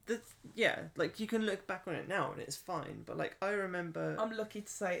 Like you can look back on it now and it's fine, but like I remember, I'm lucky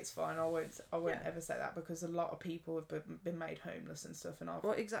to say it's fine. I won't ever say that, because a lot of people have been made homeless and stuff, and I've...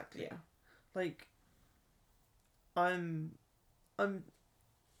 Well, exactly. Yeah. Like, I'm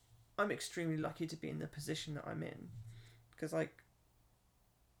extremely lucky to be in the position that I'm in, because like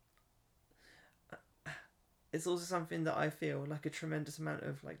it's also something that I feel like a tremendous amount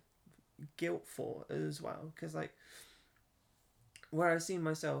of like guilt for as well, because like where I see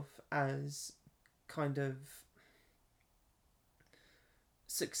myself as kind of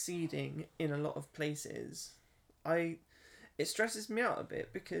succeeding in a lot of places, it stresses me out a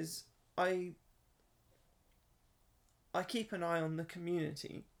bit, because I keep an eye on the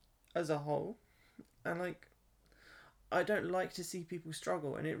community as a whole, and like I don't like to see people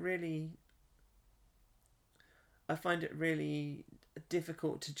struggle, and I find it really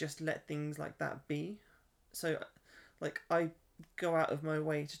difficult to just let things like that be. So like I go out of my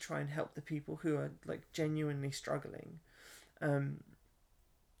way to try and help the people who are like genuinely struggling, and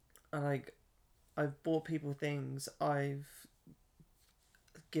like I've bought people things, I've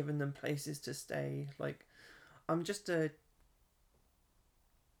given them places to stay. Like I'm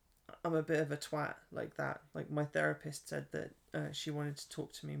a bit of a twat like that. Like my therapist said that she wanted to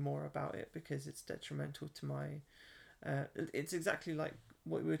talk to me more about it because it's detrimental to my it's exactly like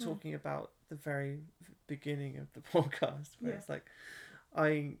what we were talking about the very beginning of the podcast, where it's like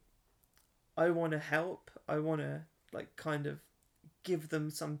I want to help, I want to like kind of give them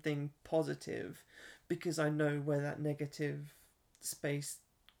something positive, because I know where that negative space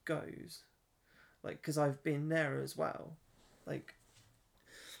goes, like because I've been there as well. Like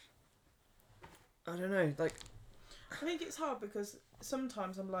I don't know, like I think it's hard, because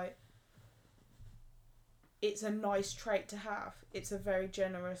sometimes I'm like, it's a nice trait to have, it's a very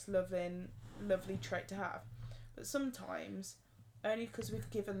generous, lovely trait to have, but sometimes only because we've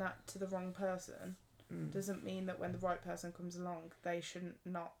given that to the wrong person doesn't mean that when the right person comes along they shouldn't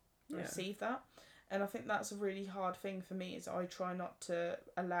not receive that. And I think that's a really hard thing for me, is I try not to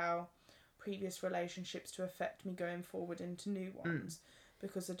allow previous relationships to affect me going forward into new ones,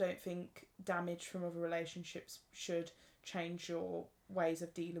 because I don't think damage from other relationships should change your ways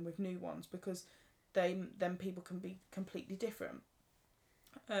of dealing with new ones, because then people can be completely different.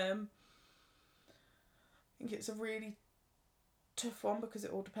 I think it's a really tough one, because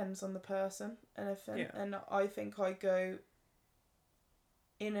it all depends on the person and everything. Yeah. And I think I go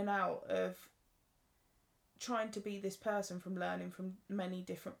in and out of trying to be this person from learning from many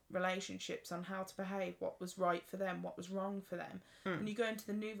different relationships on how to behave, what was right for them, what was wrong for them. And you go into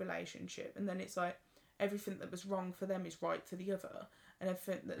the new relationship and then it's like everything that was wrong for them is right for the other, and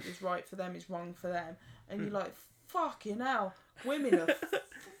everything that was right for them is wrong for them. And you're like, fucking hell, women are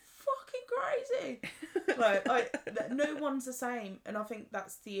fucking crazy. Like, no one's the same. And I think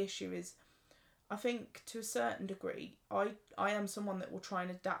that's the issue, is I think to a certain degree I am someone that will try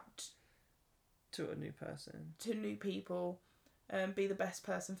and adapt to a new person, to new people, be the best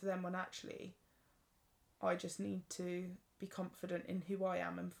person for them, when actually I just need to be confident in who I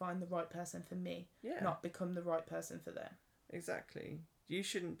am and find the right person for me, not become the right person for them. Exactly. You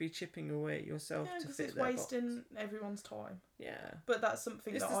shouldn't be chipping away at yourself to fit it's their wasting box. everyone's time. Yeah. But that's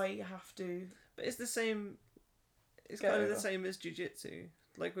something I have to... But it's the same... It's kind of the same as jiu-jitsu.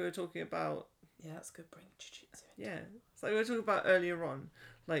 Like we were talking about... Yeah, that's good, bring jiu-jitsu. Yeah. It's like we were talking about earlier on.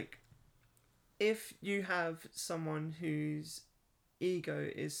 Like, if you have someone whose ego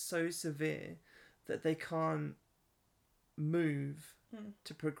is so severe that they can't move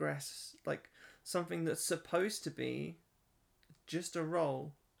to progress, like something that's supposed to be just a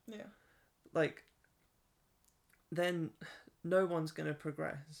role, like, then no one's going to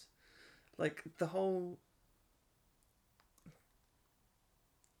progress. Like, the whole...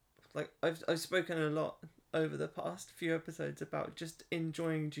 Like, I've spoken a lot over the past few episodes about just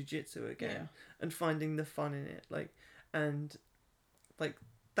enjoying jiu-jitsu again and finding the fun in it. Like, and, like,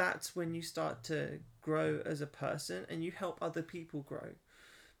 that's when you start to grow as a person and you help other people grow.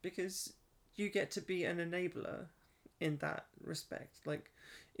 Because you get to be an enabler in that respect. Like,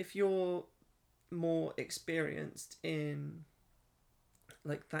 if you're more experienced in,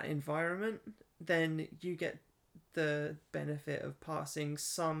 like, that environment, then you get the benefit of passing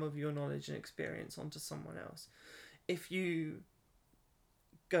some of your knowledge and experience onto someone else. If you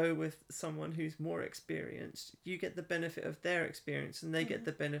go with someone who's more experienced, you get the benefit of their experience and they get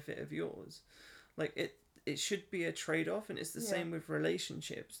the benefit of yours. Like, it should be a trade-off, and it's the same with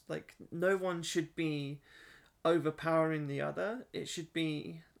relationships. Like, no one should be overpowering the other. It should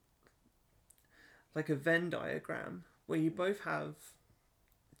be like a Venn diagram where you both have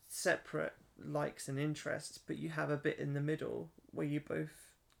separate likes and interests, but you have a bit in the middle where you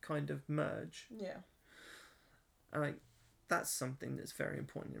both kind of merge. And like, that's something that's very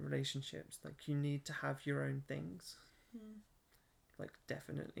important in relationships. Like, you need to have your own things. Like,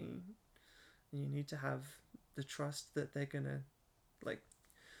 definitely you need to have the trust that they're gonna, like,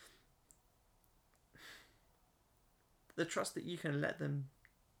 the trust that you can let them,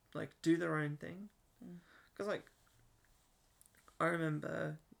 like, do their own thing. Because like, I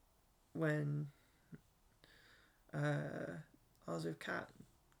remember when I was with Kat,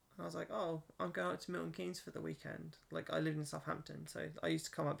 I was like, oh, I'm going out to Milton Keynes for the weekend. Like, I lived in Southampton, so I used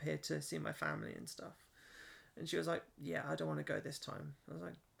to come up here to see my family and stuff. And she was like, yeah, I don't want to go this time. I was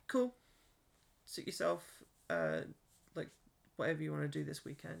like, cool, suit yourself, like, whatever you want to do this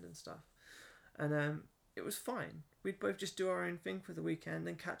weekend and stuff. And it was fine. We'd both just do our own thing for the weekend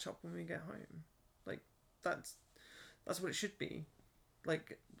and catch up when we get home. Like, that's what it should be.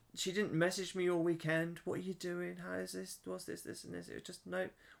 Like, she didn't message me all weekend, what are you doing, how is this, what's this and this. It was just, no,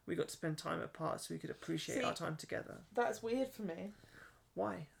 we got to spend time apart so we could appreciate our time together. That's weird for me.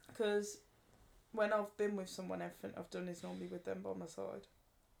 Why? Because when I've been with someone, everything I've done is normally with them by my side.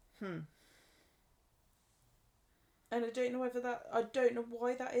 And I don't know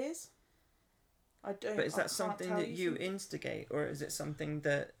why that is. But is that something that you instigate, or is it something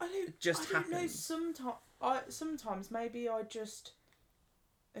that just happens? I don't know. Sometimes maybe I just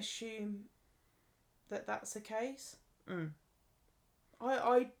assume that that's the case.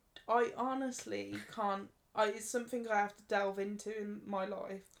 I honestly can't. It's something I have to delve into in my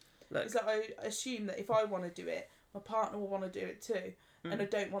life. Is that I assume that if I want to do it, my partner will want to do it too, and I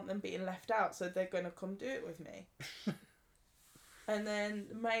don't want them being left out, so they're going to come do it with me. And then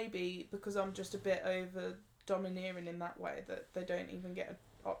maybe because I'm just a bit over domineering in that way, that they don't even get an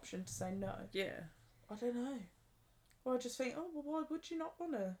option to say no. Yeah. I don't know. Or I just think, oh, well, why would you not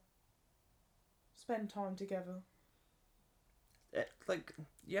want to spend time together? Like,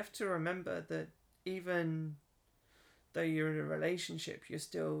 you have to remember that even though you're in a relationship, you're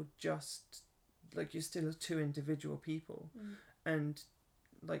still just, like, you're still two individual people. And,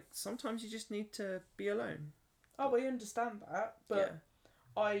 like, sometimes you just need to be alone. Oh, I understand that, but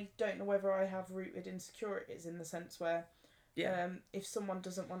I don't know whether I have rooted insecurities in the sense where if someone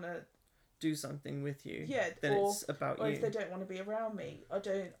doesn't want to do something with you, then or, it's about or you. if they don't want to be around me,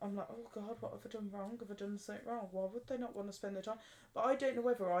 I'm like, oh God, what have I done wrong? Have I done something wrong? Why would they not want to spend their time? But I don't know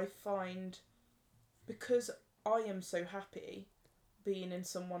whether I find, because I am so happy being in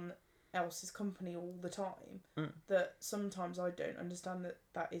someone else's company all the time, that sometimes I don't understand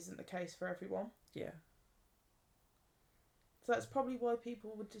that isn't the case for everyone. Yeah. So that's probably why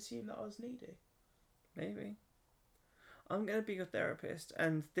people would assume that I was needy. Maybe. I'm going to be your therapist,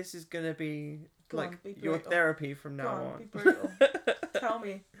 and this is going to be Be your therapy from now on. Be brutal. Tell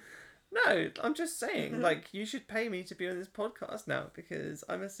me. No, I'm just saying, like, you should pay me to be on this podcast now, because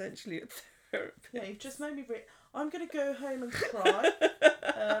I'm essentially a therapist. Yeah, you've just made me I'm going to go home and cry.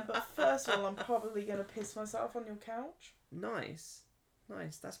 But first of all, I'm probably going to piss myself on your couch. Nice.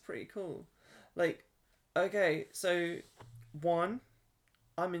 That's pretty cool. Like, okay, so 1,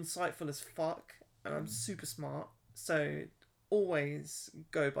 I'm insightful as fuck and I'm super smart. So always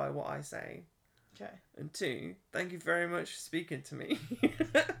go by what I say. Okay. And 2, thank you very much for speaking to me.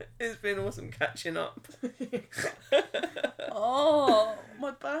 It's been awesome catching up. Oh,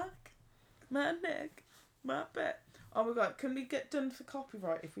 my back, my neck, my back. Oh my god, can we get done for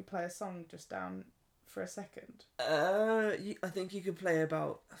copyright if we play a song just down for a second? I think you could play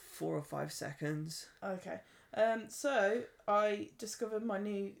about 4 or 5 seconds. Okay. So I discovered my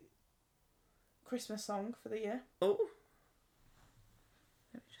new Christmas song for the year. Oh,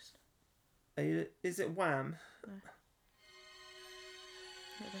 Let me just. is it Wham? No.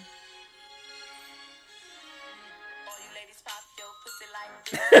 Here we go. All you ladies pop your pussy like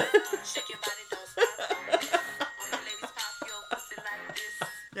this. Shake your body, don't stop. All you ladies pop your pussy like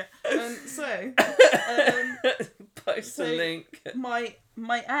this. So, Post so a link. my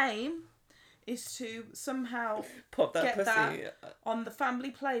aim is to somehow Pop that get pussy. that on the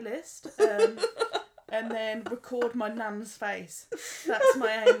family playlist, and then record my nan's face. That's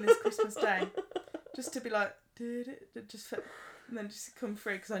my aim this Christmas day, just to be like, and then just come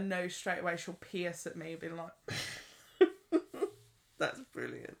through because I know straight away she'll pierce at me, being like, That's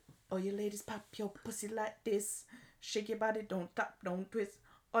brilliant. "Oh, you ladies pop your pussy like this, shake your body, don't tap, don't twist.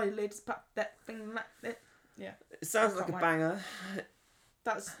 Oh, you ladies pop that thing like that." Yeah. It sounds I like a can't wait. banger.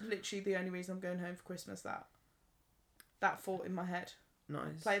 That's literally the only reason I'm going home for Christmas. That thought in my head.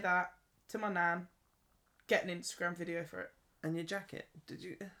 Nice. Play that to my nan. Get an Instagram video for it. And your jacket? Did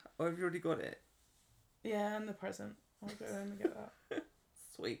you? Or have you already got it? Yeah, and the present. I'll go home and get that.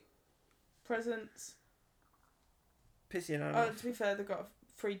 Sweet. Presents. Pissy and Oh, to be fair, they got a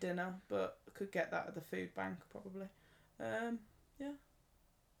free dinner, but I could get that at the food bank probably. Yeah.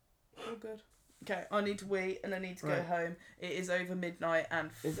 All good. Okay, I need to wee and I need to go Right. home. It is over midnight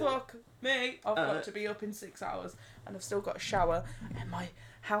and Is it? fuck me, I've got to be up in 6 hours and I've still got a shower and my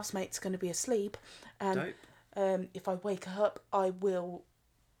housemate's going to be asleep and Dope. if I wake her up, I will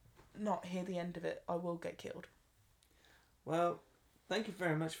not hear the end of it. I will get killed. Well, thank you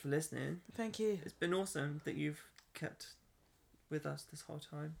very much for listening. Thank you. It's been awesome that you've kept with us this whole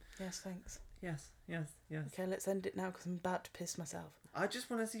time. Yes, thanks. Yes. Okay, let's end it now because I'm about to piss myself. I just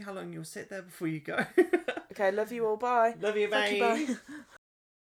want to see how long you'll sit there before you go. Okay, love you all. Bye. Love you, Thank bye. you, bye.